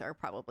imagine those are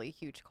probably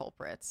huge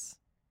culprits.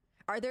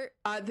 Are there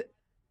oh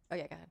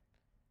yeah, go ahead.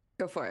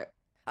 Go for it.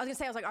 I was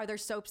gonna say, are there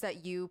soaps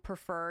that you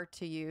prefer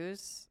to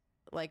use,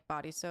 like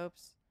body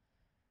soaps?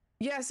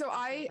 Yeah, so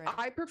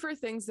I prefer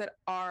things that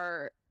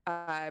are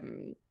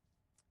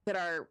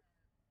that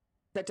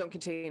don't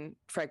contain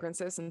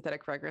fragrances,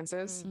 synthetic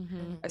fragrances,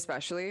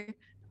 especially.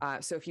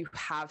 So if you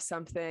have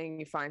something,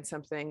 you find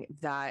something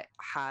that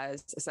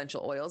has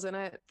essential oils in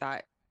it,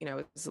 that, you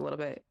know, is a little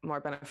bit more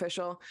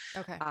beneficial.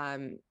 Okay.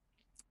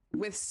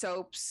 With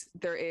soaps,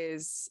 there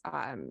is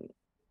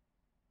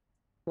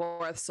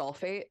lauryl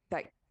sulfate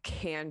that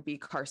can be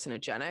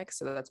carcinogenic.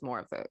 So that's more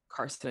of the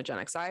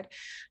carcinogenic side.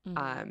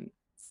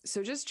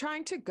 So just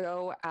trying to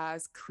go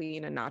as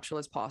clean and natural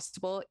as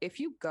possible. If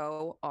you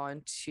go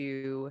on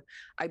to,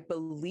 I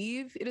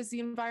believe it is the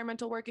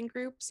Environmental Working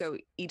Group, so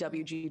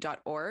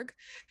ewg.org,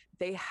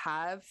 they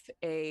have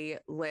a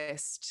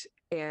list,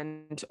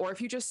 and or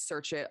if you just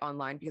search it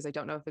online, because I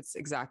don't know if it's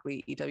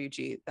exactly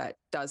EWG that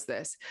does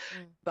this,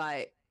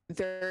 but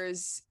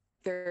there's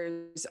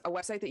a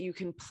website that you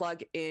can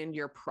plug in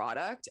your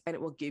product and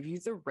it will give you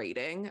the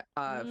rating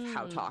of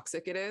how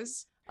toxic it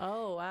is.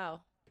 Oh,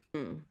 wow.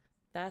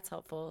 That's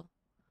helpful.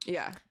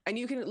 Yeah. And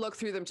you can look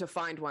through them to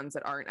find ones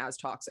that aren't as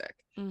toxic.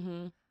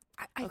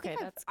 I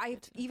think I've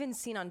even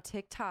seen on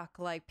TikTok,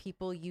 like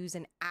people use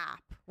an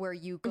app where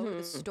you go to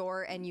the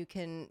store and you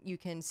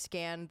can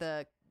scan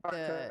the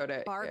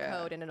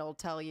barcode and it'll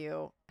tell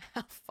you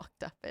how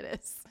fucked up it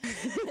is.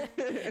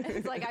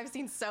 It's like, I've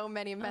seen so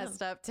many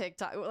messed up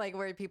TikTok, like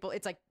where people,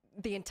 it's like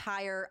the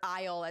entire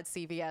aisle at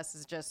CVS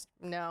is just,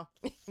 no,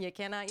 you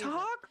cannot use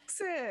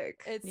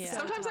toxic. It's so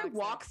sometimes toxic. I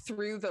walk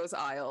through those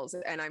aisles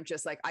and I'm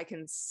just like, I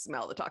can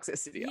smell the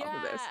toxicity off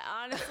of this.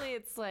 Honestly,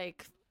 it's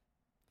like,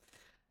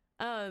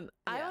 I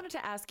wanted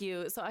to ask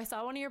you, so I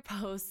saw one of your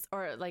posts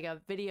or like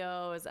a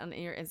video on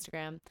your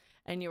Instagram,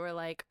 and you were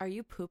like, are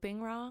you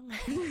pooping wrong?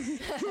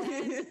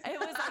 It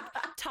was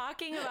like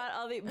talking about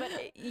all the,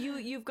 but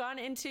you've gone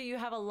into, you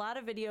have a lot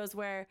of videos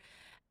where,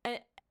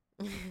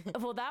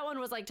 well, that one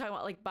was like talking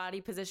about like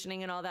body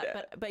positioning and all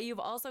that, but you've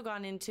also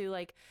gone into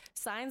like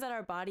signs that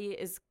our body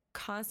is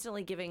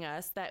constantly giving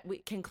us that we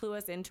can clue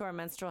us into our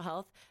menstrual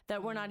health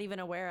that we're not even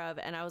aware of.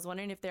 And I was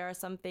wondering if there are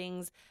some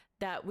things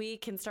that we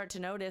can start to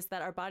notice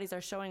that our bodies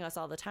are showing us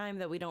all the time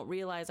that we don't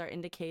realize are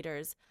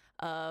indicators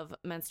of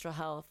menstrual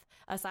health,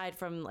 aside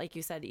from, like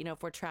you said, you know,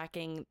 if we're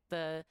tracking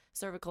the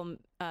cervical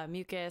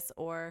mucus,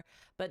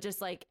 but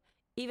just like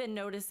even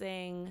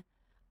noticing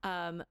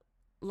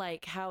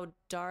like how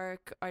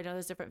dark, I know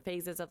there's different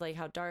phases of like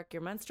how dark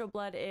your menstrual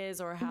blood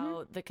is, or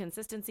how the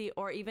consistency,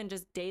 or even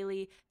just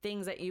daily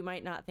things that you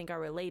might not think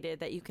are related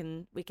that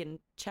we can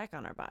check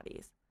on our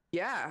bodies.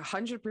 Yeah,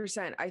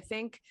 100%. I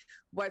think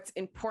what's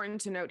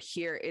important to note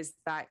here is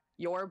that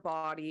your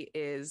body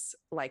is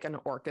like an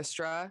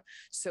orchestra.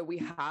 So we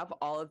have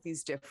all of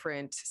these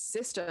different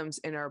systems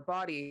in our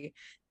body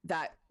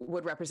that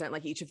would represent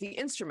like each of the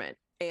instrument.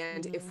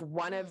 And if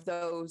one of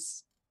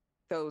those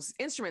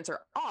instruments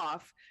are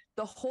off,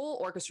 the whole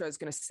orchestra is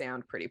going to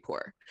sound pretty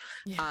poor.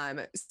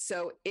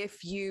 So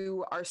if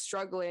you are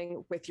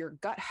struggling with your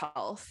gut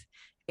health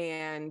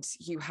and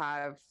you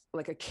have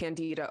like a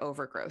candida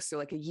overgrowth, so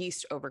like a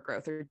yeast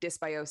overgrowth, or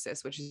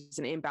dysbiosis, which is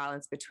an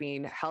imbalance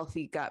between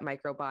healthy gut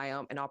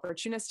microbiome and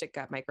opportunistic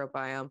gut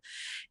microbiome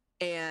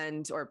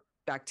or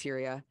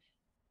bacteria,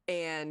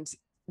 and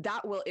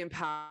that will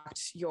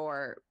impact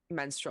your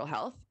menstrual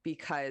health,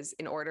 because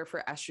in order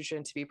for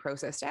estrogen to be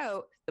processed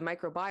out, the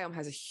microbiome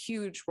has a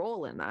huge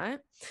role in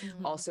that.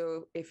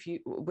 Also,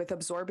 with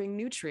absorbing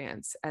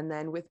nutrients, and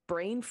then with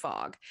brain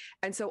fog.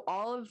 And so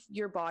all of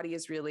your body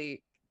is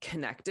really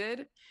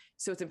connected.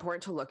 So it's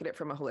important to look at it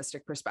from a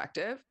holistic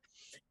perspective.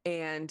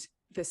 And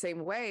the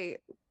same way,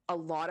 a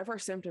lot of our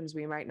symptoms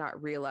we might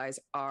not realize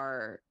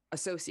are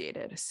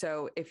associated.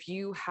 So if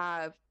you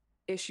have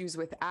issues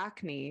with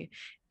acne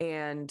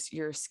and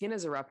your skin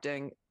is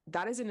erupting,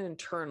 that is an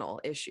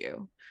internal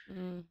issue.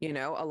 You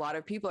know, a lot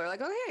of people are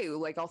like, okay,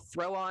 like I'll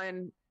throw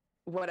on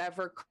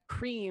whatever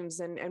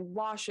creams and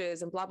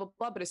washes and blah, blah,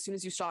 blah. But as soon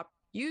as you stop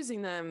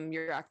using them,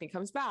 your acne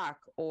comes back,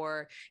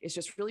 or it's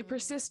just really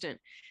persistent.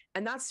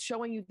 And that's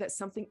showing you that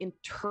something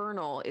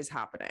internal is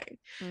happening,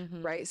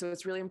 right? So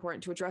it's really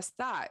important to address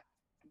that.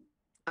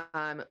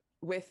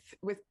 With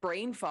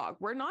brain fog,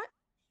 we're not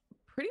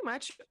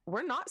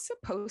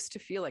supposed to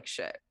feel like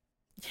shit.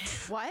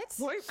 What?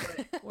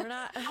 We're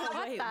not.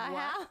 Wait,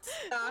 what?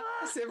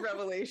 Massive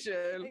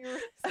revelation.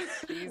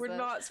 We're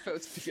not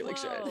supposed to feel like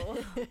shit.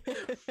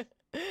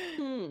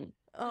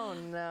 Oh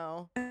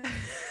no.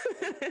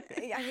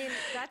 I mean,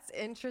 that's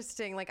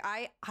interesting. Like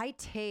I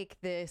take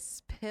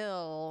this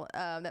pill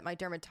that my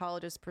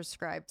dermatologist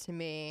prescribed to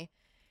me.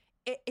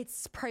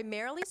 It's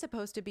primarily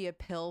supposed to be a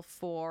pill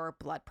for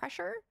blood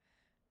pressure,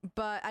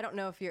 but I don't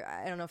know if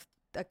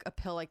a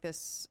pill like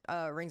this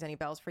rings any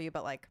bells for you,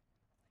 but like,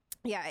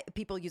 yeah,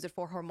 people use it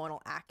for hormonal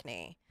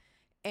acne.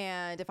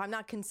 And if I'm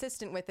not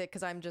consistent with it,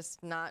 because I'm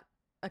just not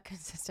a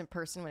consistent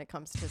person when it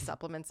comes to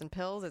supplements and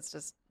pills, it's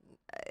just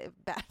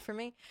bad for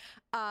me.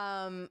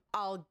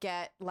 I'll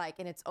get like,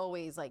 and it's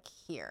always like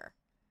here,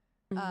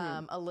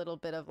 a little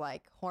bit of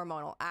like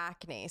hormonal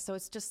acne. So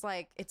it's just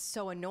like, it's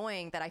so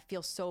annoying that I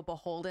feel so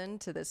beholden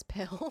to this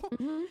pill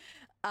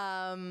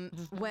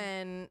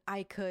when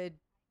I could,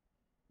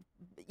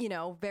 you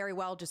know, very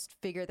well just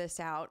figure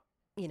this out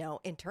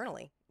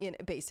internally,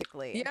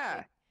 basically.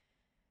 Yeah.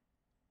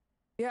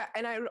 Yeah.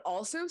 And I would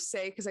also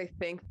say, because I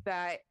think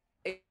that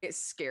it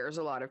scares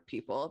a lot of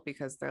people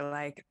because they're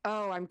like,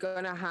 oh, I'm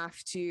going to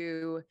have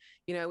to,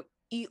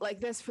 eat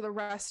like this for the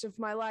rest of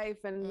my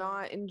life and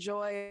not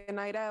enjoy a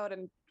night out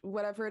and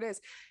whatever it is.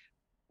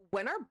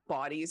 When our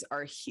bodies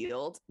are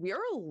healed, we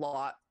are a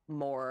lot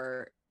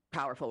more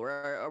powerful.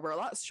 We're a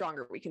lot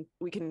stronger.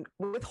 We can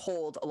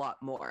withhold a lot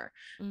more,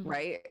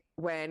 right?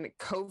 When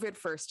COVID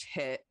first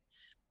hit,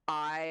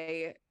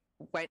 I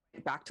went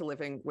back to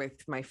living with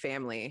my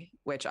family,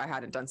 which I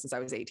hadn't done since I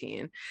was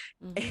 18.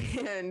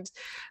 And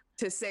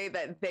to say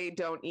that they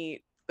don't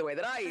eat the way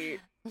that I eat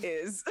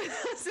is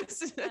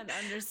an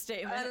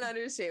understatement. An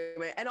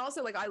understatement. And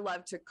also, like, I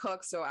love to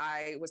cook, so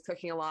I was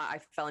cooking a lot. I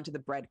fell into the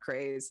bread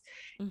craze,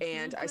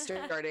 and I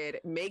started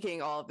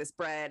making all of this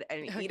bread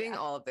and eating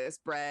all of this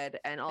bread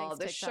and all of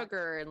this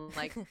sugar, and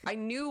like I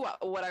knew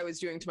what I was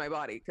doing to my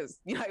body because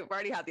I've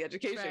already had the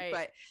education,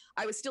 but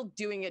I was still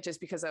doing it just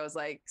because I was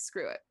like,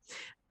 screw it.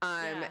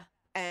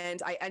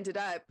 And I ended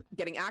up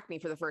getting acne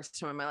for the first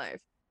time in my life.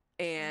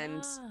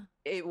 And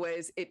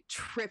it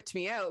tripped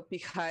me out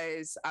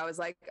because I was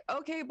like,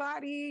 okay,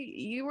 body,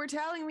 you were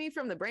telling me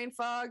from the brain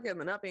fog and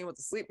the not being able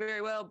to sleep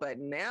very well, but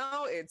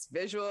now it's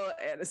visual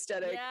and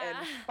aesthetic and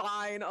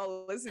fine.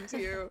 I'll listen to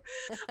you.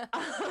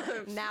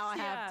 Now I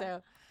have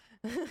to.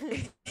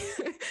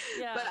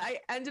 But I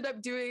ended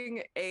up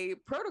doing a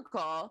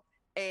protocol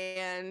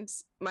and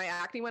my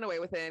acne went away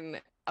within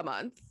a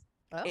month.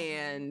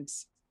 And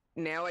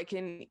now I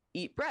can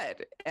eat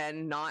bread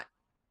and not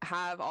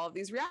have all of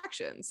these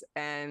reactions,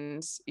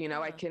 and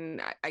I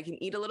can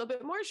eat a little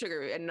bit more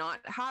sugar and not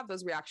have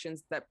those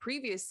reactions that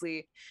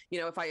previously,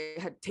 if I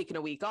had taken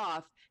a week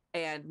off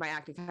and my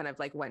acne kind of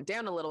like went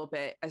down a little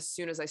bit, as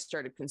soon as I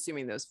started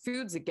consuming those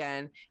foods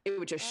again, it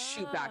would just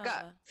shoot back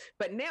up.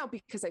 But now,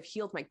 because I've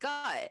healed my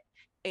gut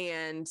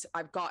and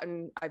I've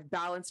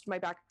balanced my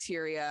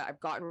bacteria, I've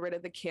gotten rid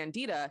of the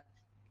candida,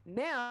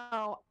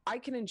 now I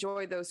can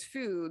enjoy those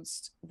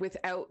foods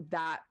without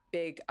that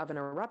big of an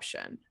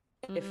eruption.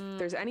 If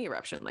there's any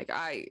eruption, like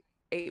I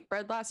ate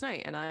bread last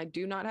night and I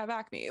do not have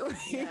acne.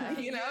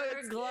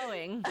 You're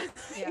glowing.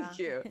 Thank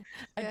you.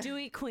 A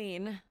dewy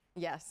queen.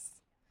 Yes.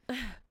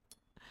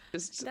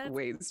 Just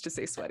ways to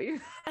say sweaty.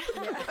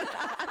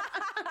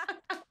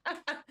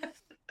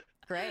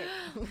 Great.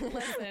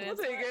 Listen,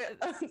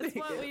 it's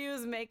what we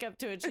use makeup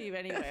to achieve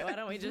anyway. Why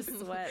don't we just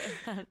sweat?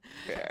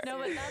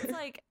 No, but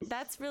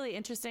that's really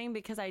interesting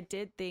because I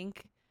did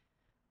think,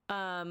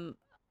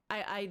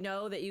 I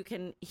know that you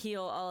can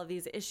heal all of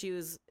these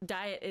issues.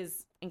 Diet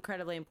is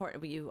incredibly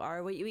important, but you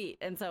are what you eat.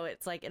 And so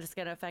it's like, it's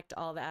going to affect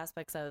all the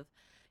aspects of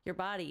your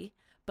body.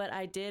 But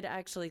I did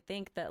actually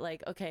think that,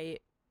 like, okay,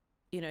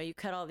 you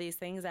cut all these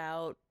things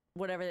out,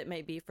 whatever it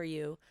may be for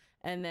you,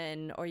 and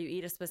then, or you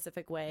eat a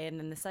specific way. And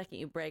then the second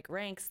you break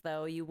ranks,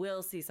 though, you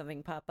will see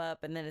something pop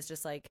up. And then it's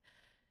just like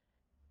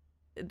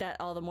that,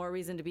 all the more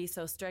reason to be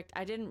so strict.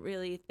 I didn't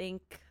really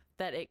think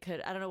that it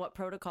could, I don't know what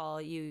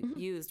protocol you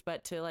used,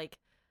 but to like,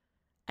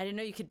 I didn't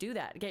know you could do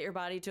that. Get your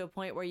body to a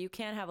point where you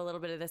can have a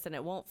little bit of this and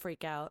it won't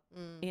freak out,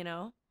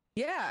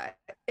 Yeah.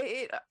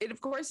 It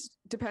of course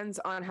depends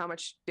on how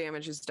much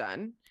damage is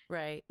done.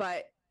 Right.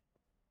 But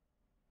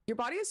your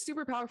body is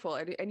super powerful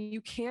and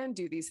you can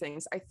do these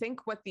things. I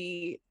think what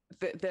the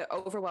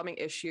overwhelming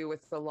issue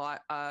with a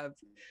lot of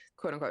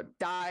quote unquote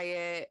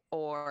diet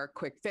or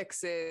quick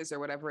fixes or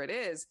whatever it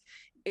is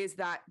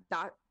that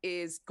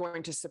is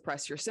going to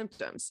suppress your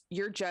symptoms.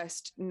 You're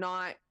just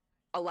not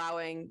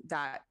allowing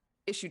that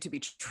issue to be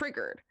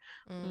triggered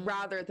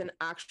rather than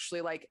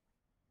actually like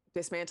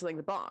dismantling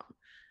the bomb.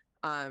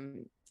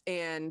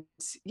 And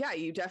yeah,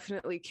 you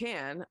definitely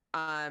can.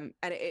 And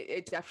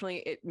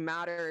it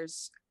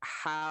matters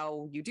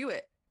how you do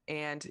it.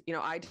 And,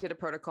 I did a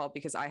protocol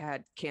because I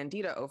had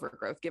candida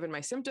overgrowth. Given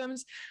my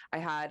symptoms, I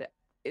had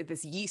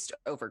this yeast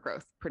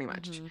overgrowth pretty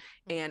much.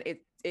 And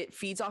it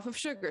feeds off of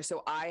sugar.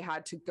 So I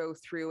had to go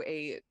through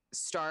a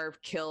starve,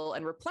 kill,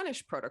 and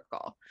replenish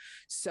protocol.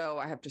 So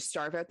I have to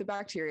starve out the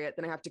bacteria,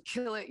 then I have to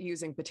kill it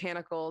using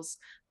botanicals.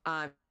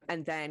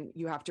 And then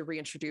you have to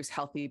reintroduce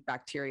healthy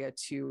bacteria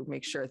to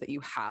make sure that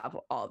you have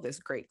all this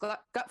great gut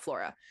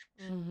flora.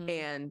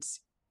 And,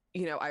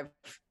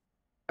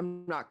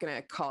 I'm not going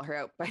to call her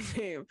out by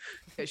name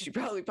because she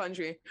probably punched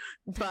me,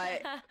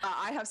 but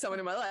I have someone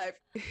in my life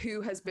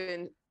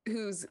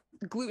who's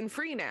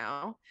gluten-free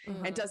now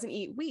and doesn't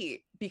eat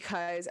wheat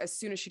because as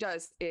soon as she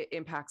does, it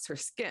impacts her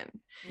skin.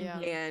 Yeah.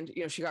 And,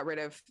 she got rid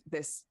of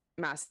this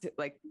massive,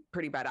 like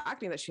pretty bad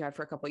acne that she had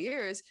for a couple of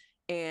years.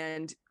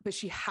 But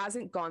she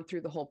hasn't gone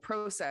through the whole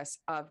process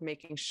of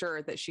making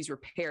sure that she's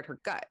repaired her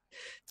gut.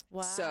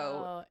 Wow.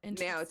 So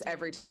now it's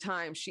every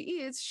time she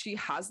eats, she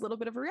has a little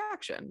bit of a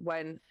reaction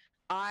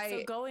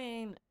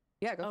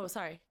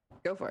sorry.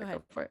 Go for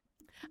it.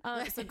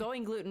 So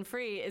going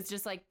gluten-free is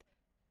just like,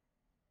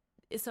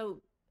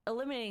 so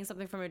eliminating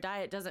something from your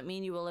diet doesn't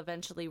mean you will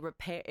eventually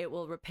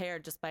repair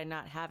just by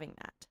not having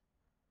that.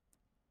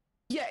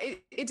 Yeah,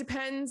 it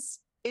depends.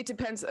 It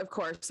depends, of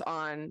course,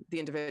 on the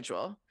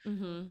individual.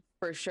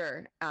 For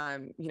sure.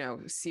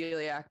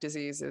 Celiac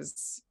disease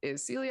is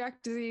celiac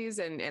disease,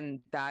 and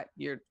that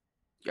you're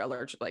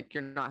allergic, like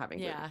you're not having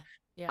gluten.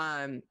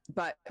 Yeah.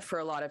 But for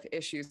a lot of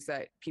issues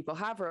that people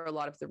have, or a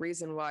lot of the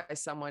reason why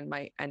someone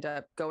might end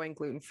up going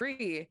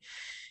gluten-free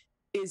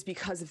is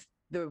because of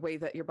the way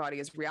that your body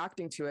is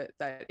reacting to it.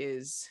 That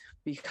is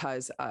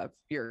because of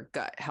your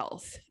gut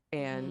health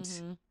and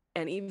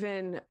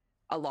even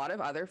a lot of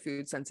other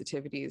food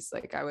sensitivities.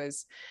 Like I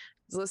was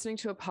listening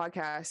to a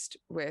podcast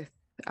with,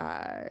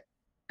 I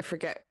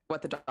forget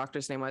what the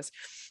doctor's name was,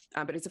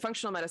 but he's a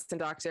functional medicine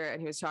doctor. And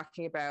he was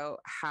talking about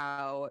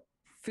how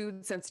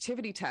food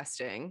sensitivity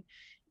testing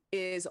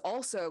is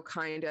also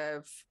kind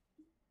of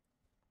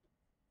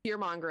fear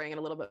mongering and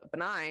a little bit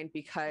benign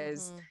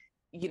because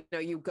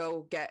you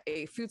go get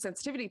a food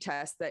sensitivity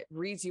test that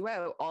reads you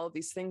out all of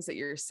these things that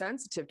you're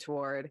sensitive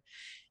toward.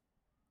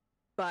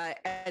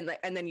 And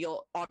then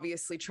you'll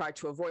obviously try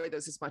to avoid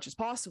those as much as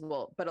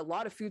possible. But a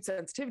lot of food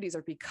sensitivities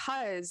are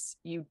because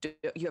you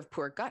have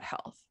poor gut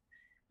health.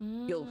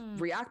 You'll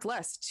react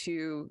less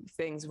to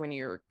things when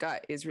your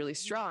gut is really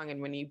strong, and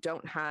when you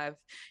don't have,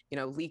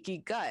 leaky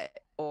gut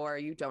or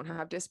you don't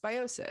have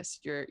dysbiosis,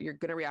 you're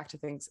going to react to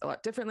things a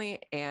lot differently.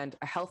 And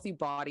a healthy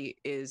body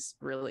is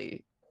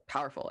really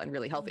powerful and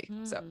really healthy.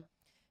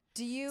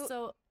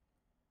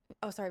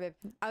 Oh, sorry, babe.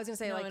 I was going to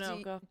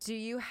say, do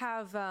you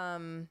have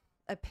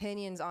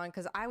opinions on,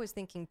 because I was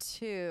thinking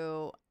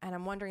too, and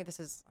I'm wondering if this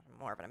is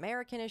more of an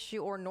American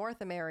issue or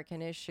North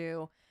American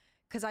issue,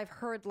 because I've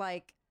heard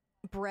like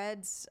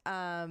breads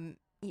in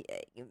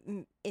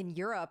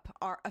Europe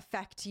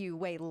affect you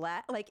way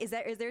less. Like, is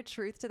there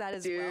truth to that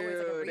as well? Or is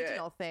it like a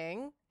regional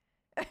thing?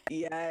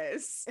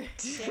 Yes.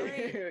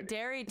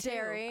 Dairy too.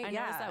 Dairy, I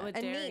noticed that with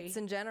and dairy. meats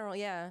in general,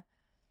 yeah.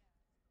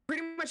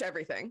 Pretty much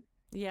everything.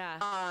 Yeah.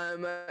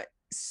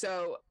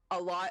 So a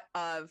lot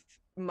of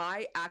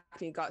my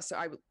acne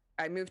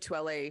I moved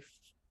to LA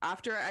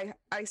after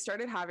I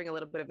started having a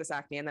little bit of this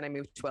acne, and then I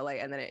moved to LA,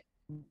 and then it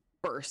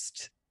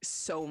burst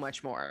so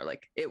much more.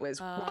 Like it was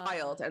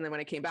wild. And then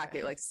when I came back,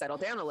 it like settled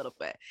down a little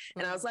bit.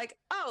 And I was like,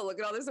 oh, look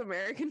at all this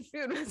American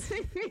food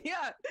messing me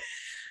up.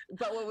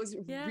 But what was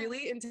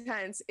really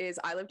intense is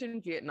I lived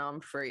in Vietnam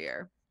for a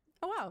year.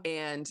 Oh, wow.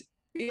 And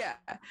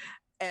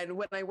and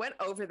when I went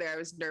over there, I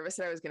was nervous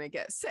that I was going to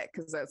get sick,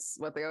 because that's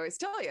what they always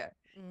tell you.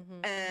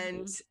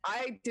 And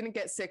I didn't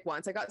get sick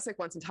once. I got sick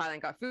once in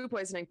Thailand, got food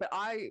poisoning, but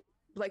I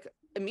like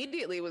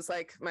immediately was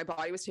like, my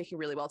body was taking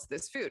really well to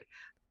this food.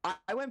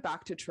 I went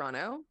back to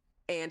Toronto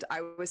and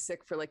I was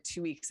sick for like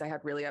 2 weeks. I had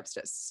really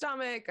upset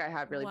stomach. I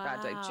had really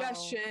bad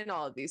digestion,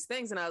 all of these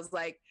things. And I was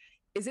like,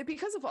 is it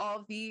because of all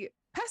of the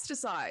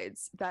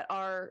pesticides that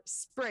are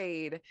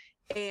sprayed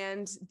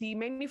and the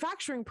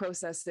manufacturing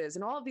processes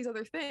and all of these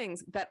other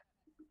things that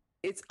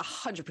it's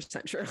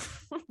 100% true?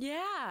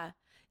 Yeah.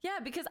 Yeah.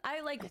 Because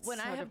I like when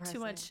I have too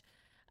much,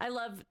 I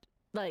love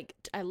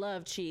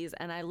cheese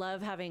and I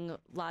love having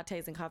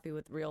lattes and coffee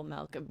with real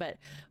milk. But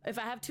if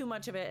I have too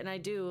much of it, and I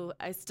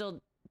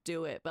still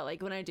do it. But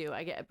like when I do,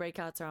 I get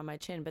breakouts around my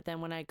chin. But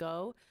then when I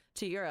go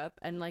to Europe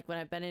and like when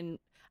I've been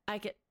I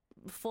get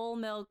full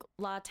milk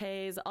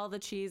lattes, all the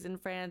cheese in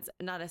France,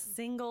 not a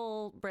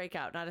single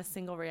breakout, not a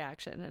single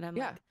reaction. And I'm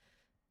like,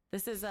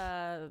 this is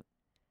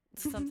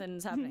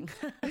something's happening.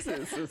 This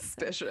is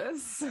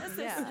suspicious.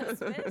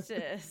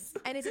 Suspicious.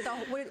 And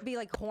would it be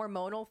like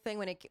hormonal thing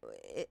when a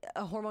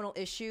hormonal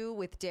issue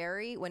with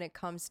dairy when it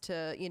comes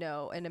to,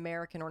 an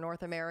American or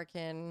North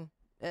American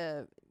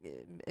a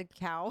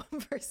cow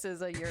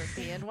versus a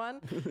European one?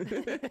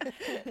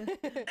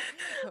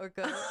 Or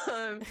good.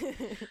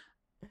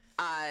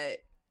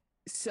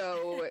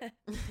 So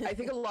I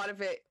think a lot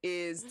of it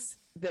is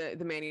the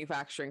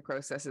manufacturing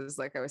processes,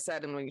 like I was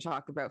said, and when you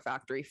talk about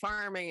factory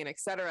farming and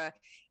et cetera,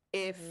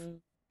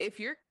 if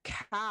your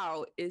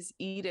cow is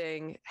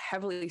eating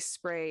heavily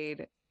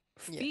sprayed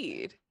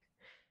feed,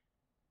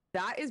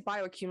 that is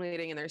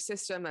bioaccumulating in their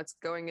system. That's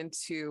going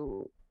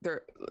into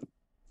their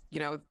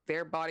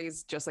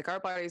bodies, just like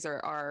our bodies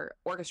are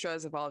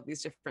orchestras of all of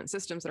these different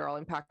systems that are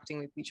all impacting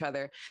with each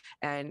other.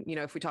 And,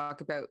 if we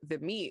talk about the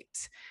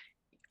meat,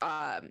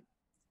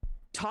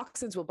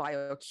 toxins will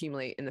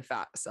bioaccumulate in the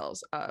fat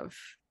cells of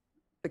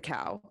the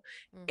cow.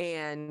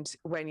 And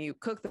when you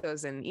cook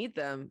those and eat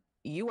them,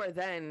 you are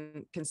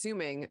then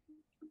consuming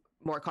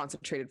more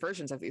concentrated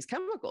versions of these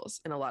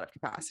chemicals in a lot of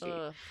capacity.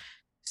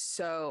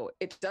 So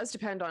it does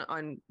depend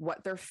on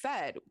what they're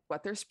fed,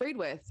 what they're sprayed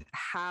with,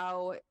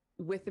 how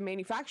with the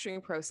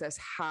manufacturing process,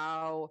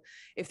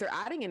 if they're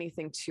adding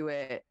anything to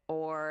it,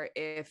 or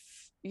if,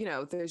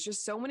 there's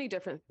just so many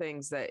different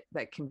things that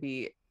can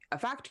be a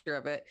factor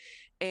of it.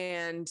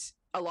 And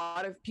a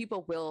lot of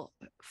people will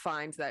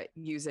find that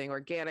using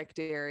organic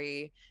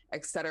dairy,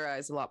 et cetera,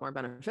 is a lot more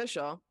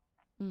beneficial.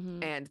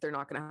 And they're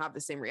not going to have the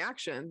same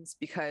reactions,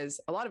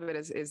 because a lot of it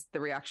is the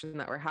reaction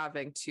that we're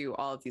having to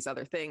all of these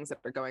other things that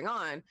are going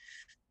on.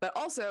 But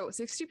also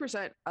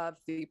 60% of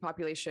the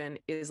population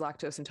is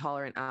lactose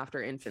intolerant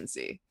after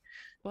infancy.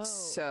 Whoa.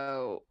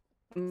 So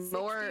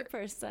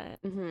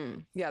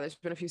 60%. Yeah, there's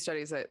been a few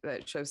studies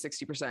that show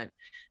 60%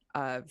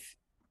 of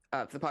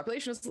of the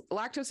population is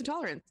lactose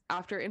intolerant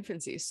after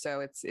infancy.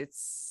 So it's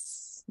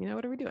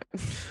what are we doing?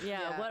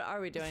 Yeah, what are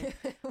we doing?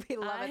 We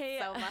love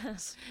it so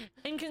much.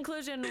 In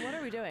conclusion, what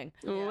are we doing?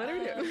 What are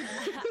we doing?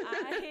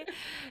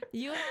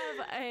 You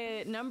have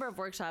a number of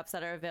workshops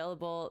that are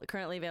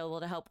currently available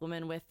to help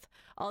women with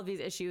all of these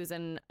issues.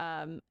 And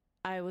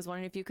I was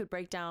wondering if you could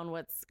break down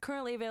what's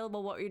currently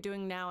available, what you're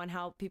doing now, and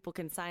how people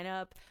can sign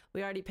up.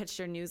 We already pitched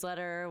your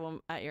newsletter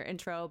at your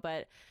intro,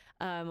 but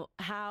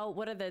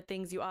what are the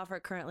things you offer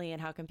currently,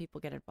 and how can people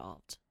get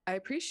involved? I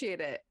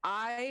appreciate it.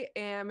 I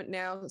am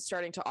now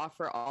starting to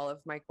offer all of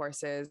my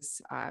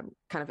courses kind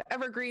of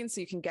evergreen, so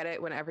you can get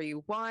it whenever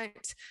you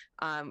want,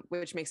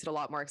 which makes it a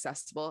lot more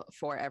accessible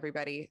for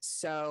everybody.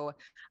 So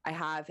I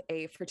have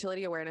a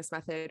fertility awareness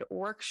method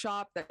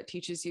workshop that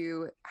teaches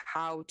you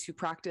how to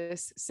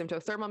practice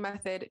symptothermal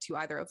method to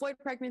either avoid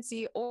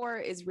pregnancy or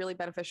is really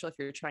beneficial if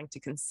you're trying to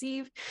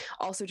conceive.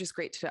 Also just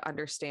great to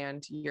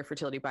understand your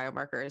fertility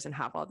biomarkers and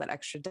have all that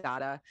extra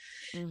data.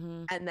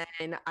 Mm-hmm. And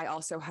then I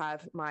also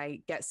have my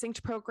Get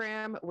Synced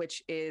program,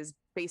 which is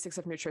basics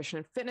of nutrition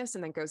and fitness,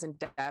 and then goes in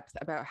depth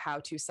about how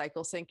to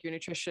cycle sync your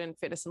nutrition,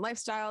 fitness, and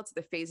lifestyle to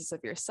the phases of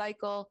your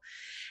cycle.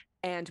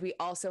 And we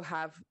also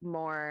have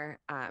more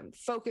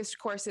focused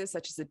courses,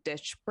 such as the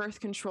DISH birth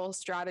control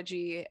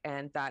strategy.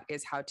 And that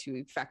is how to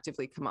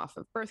effectively come off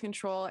of birth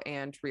control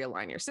and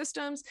realign your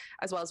systems,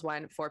 as well as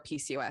one for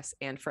PCOS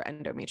and for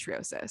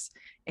endometriosis.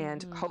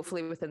 And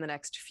hopefully within the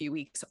next few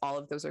weeks, all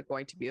of those are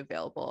going to be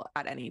available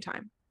at any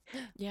time.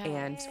 Yeah.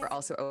 And we're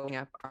also opening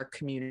up our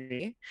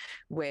community,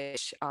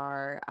 which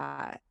our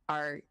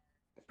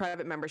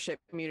private membership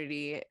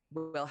community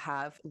will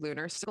have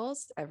lunar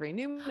cycles every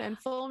new moon and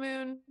full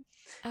moon.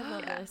 I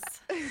love this.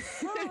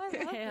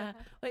 Yeah.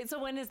 Wait,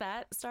 so when is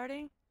that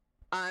starting?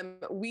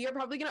 We are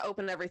probably going to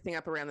open everything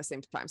up around the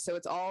same time. So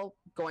it's all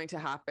going to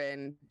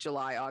happen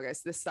July,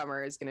 August. This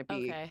summer is going to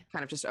be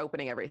kind of just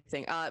opening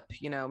everything up,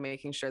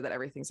 making sure that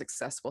everything's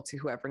accessible to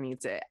whoever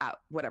needs it at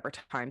whatever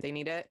time they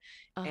need it,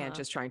 and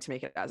just trying to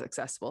make it as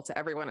accessible to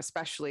everyone,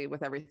 especially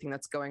with everything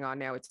that's going on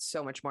now. It's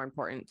so much more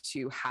important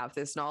to have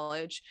this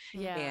knowledge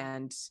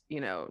and,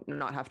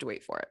 not have to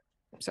wait for it.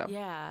 So,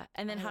 yeah.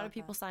 And then how do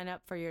people sign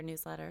up for your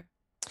newsletter?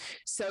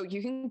 So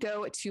you can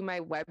go to my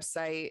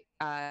website,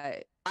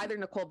 either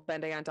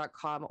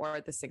NicoleBendayan.com or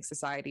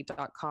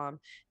thesyncSociety.com,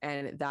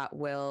 and that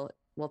will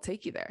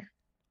take you there.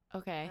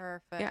 Okay.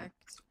 Perfect. Yeah.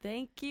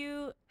 Thank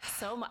you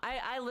so much.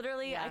 I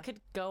literally, I could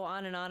go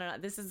on and on and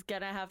on. This is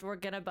we're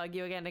gonna bug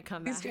you again to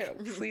come back.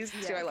 Please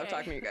do. I love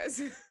talking to you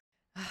guys.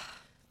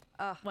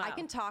 Wow. I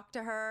can talk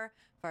to her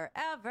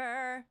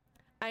forever.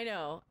 I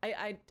know.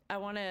 I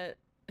want to,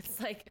 it's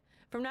like,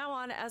 from now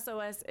on,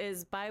 SOS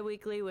is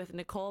bi-weekly with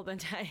Nicole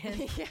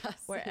Bendayan,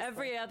 where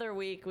every other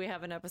week we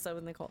have an episode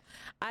with Nicole.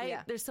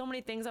 There's so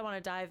many things I want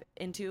to dive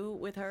into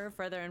with her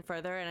further and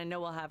further, and I know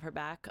we'll have her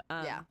back.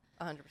 100%.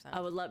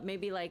 I would love,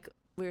 maybe like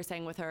we were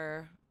saying with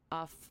her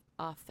off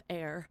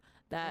air,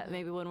 that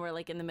maybe when we're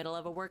like in the middle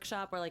of a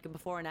workshop or like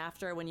before and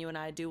after when you and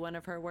I do one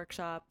of her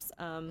workshops,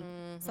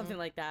 something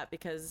like that,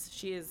 because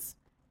she is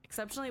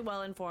exceptionally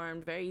well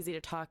informed, very easy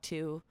to talk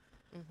to.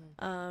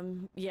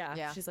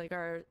 She's like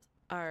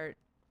our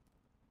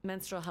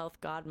menstrual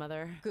health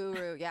godmother.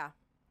 Guru,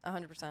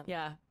 100%.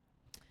 Yeah.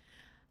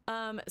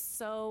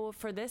 So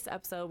for this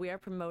episode, we are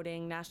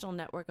promoting National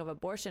Network of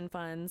Abortion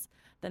Funds.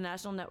 The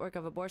National Network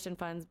of Abortion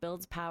Funds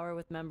builds power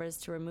with members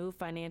to remove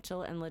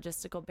financial and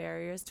logistical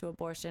barriers to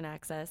abortion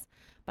access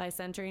by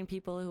centering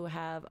people who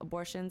have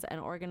abortions and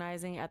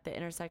organizing at the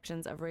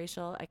intersections of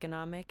racial,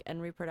 economic,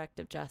 and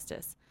reproductive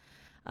justice.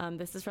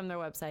 This is from their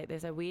website. They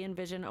said, "We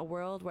envision a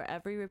world where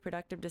every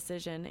reproductive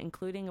decision,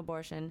 including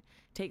abortion,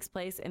 takes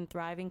place in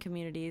thriving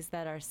communities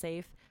that are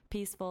safe,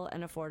 peaceful,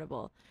 and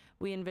affordable.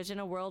 We envision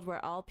a world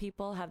where all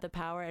people have the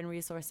power and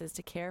resources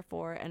to care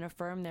for and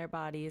affirm their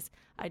bodies,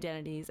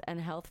 identities, and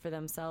health for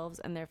themselves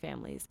and their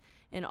families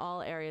in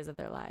all areas of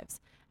their lives.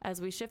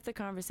 As we shift the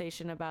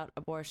conversation about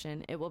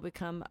abortion, it will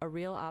become a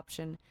real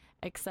option,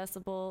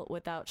 accessible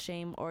without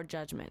shame or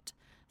judgment.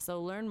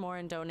 So learn more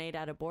and donate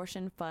at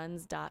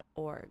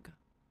abortionfunds.org.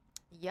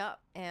 Yep.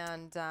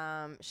 And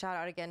shout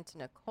out again to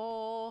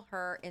Nicole.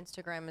 Her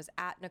Instagram is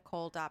at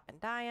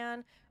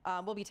Nicole.Bendayan.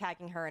 We'll be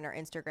tagging her in our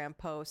Instagram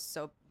posts,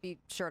 so be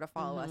sure to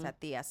follow us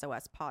at the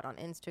SOS Pod on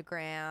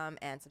Instagram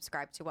and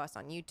subscribe to us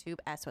on YouTube,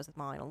 SOS with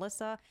Molly and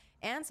Alyssa,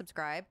 and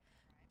subscribe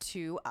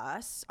to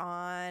us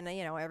on,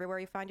 everywhere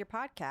you find your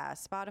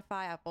podcast,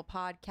 Spotify, Apple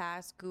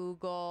Podcasts,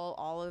 Google,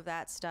 all of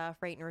that stuff.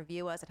 Rate and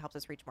review us. It helps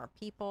us reach more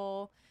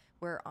people.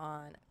 We're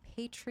on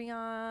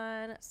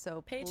Patreon,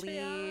 so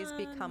please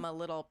become a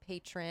little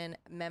patron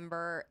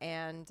member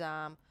and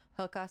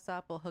hook us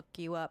up. We'll hook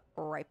you up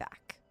right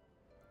back.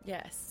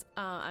 Yes.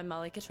 I'm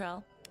Molly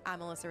Cottrell.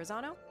 I'm Alyssa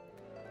Rosano.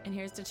 And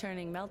here's to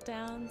turning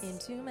meltdowns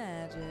into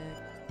magic.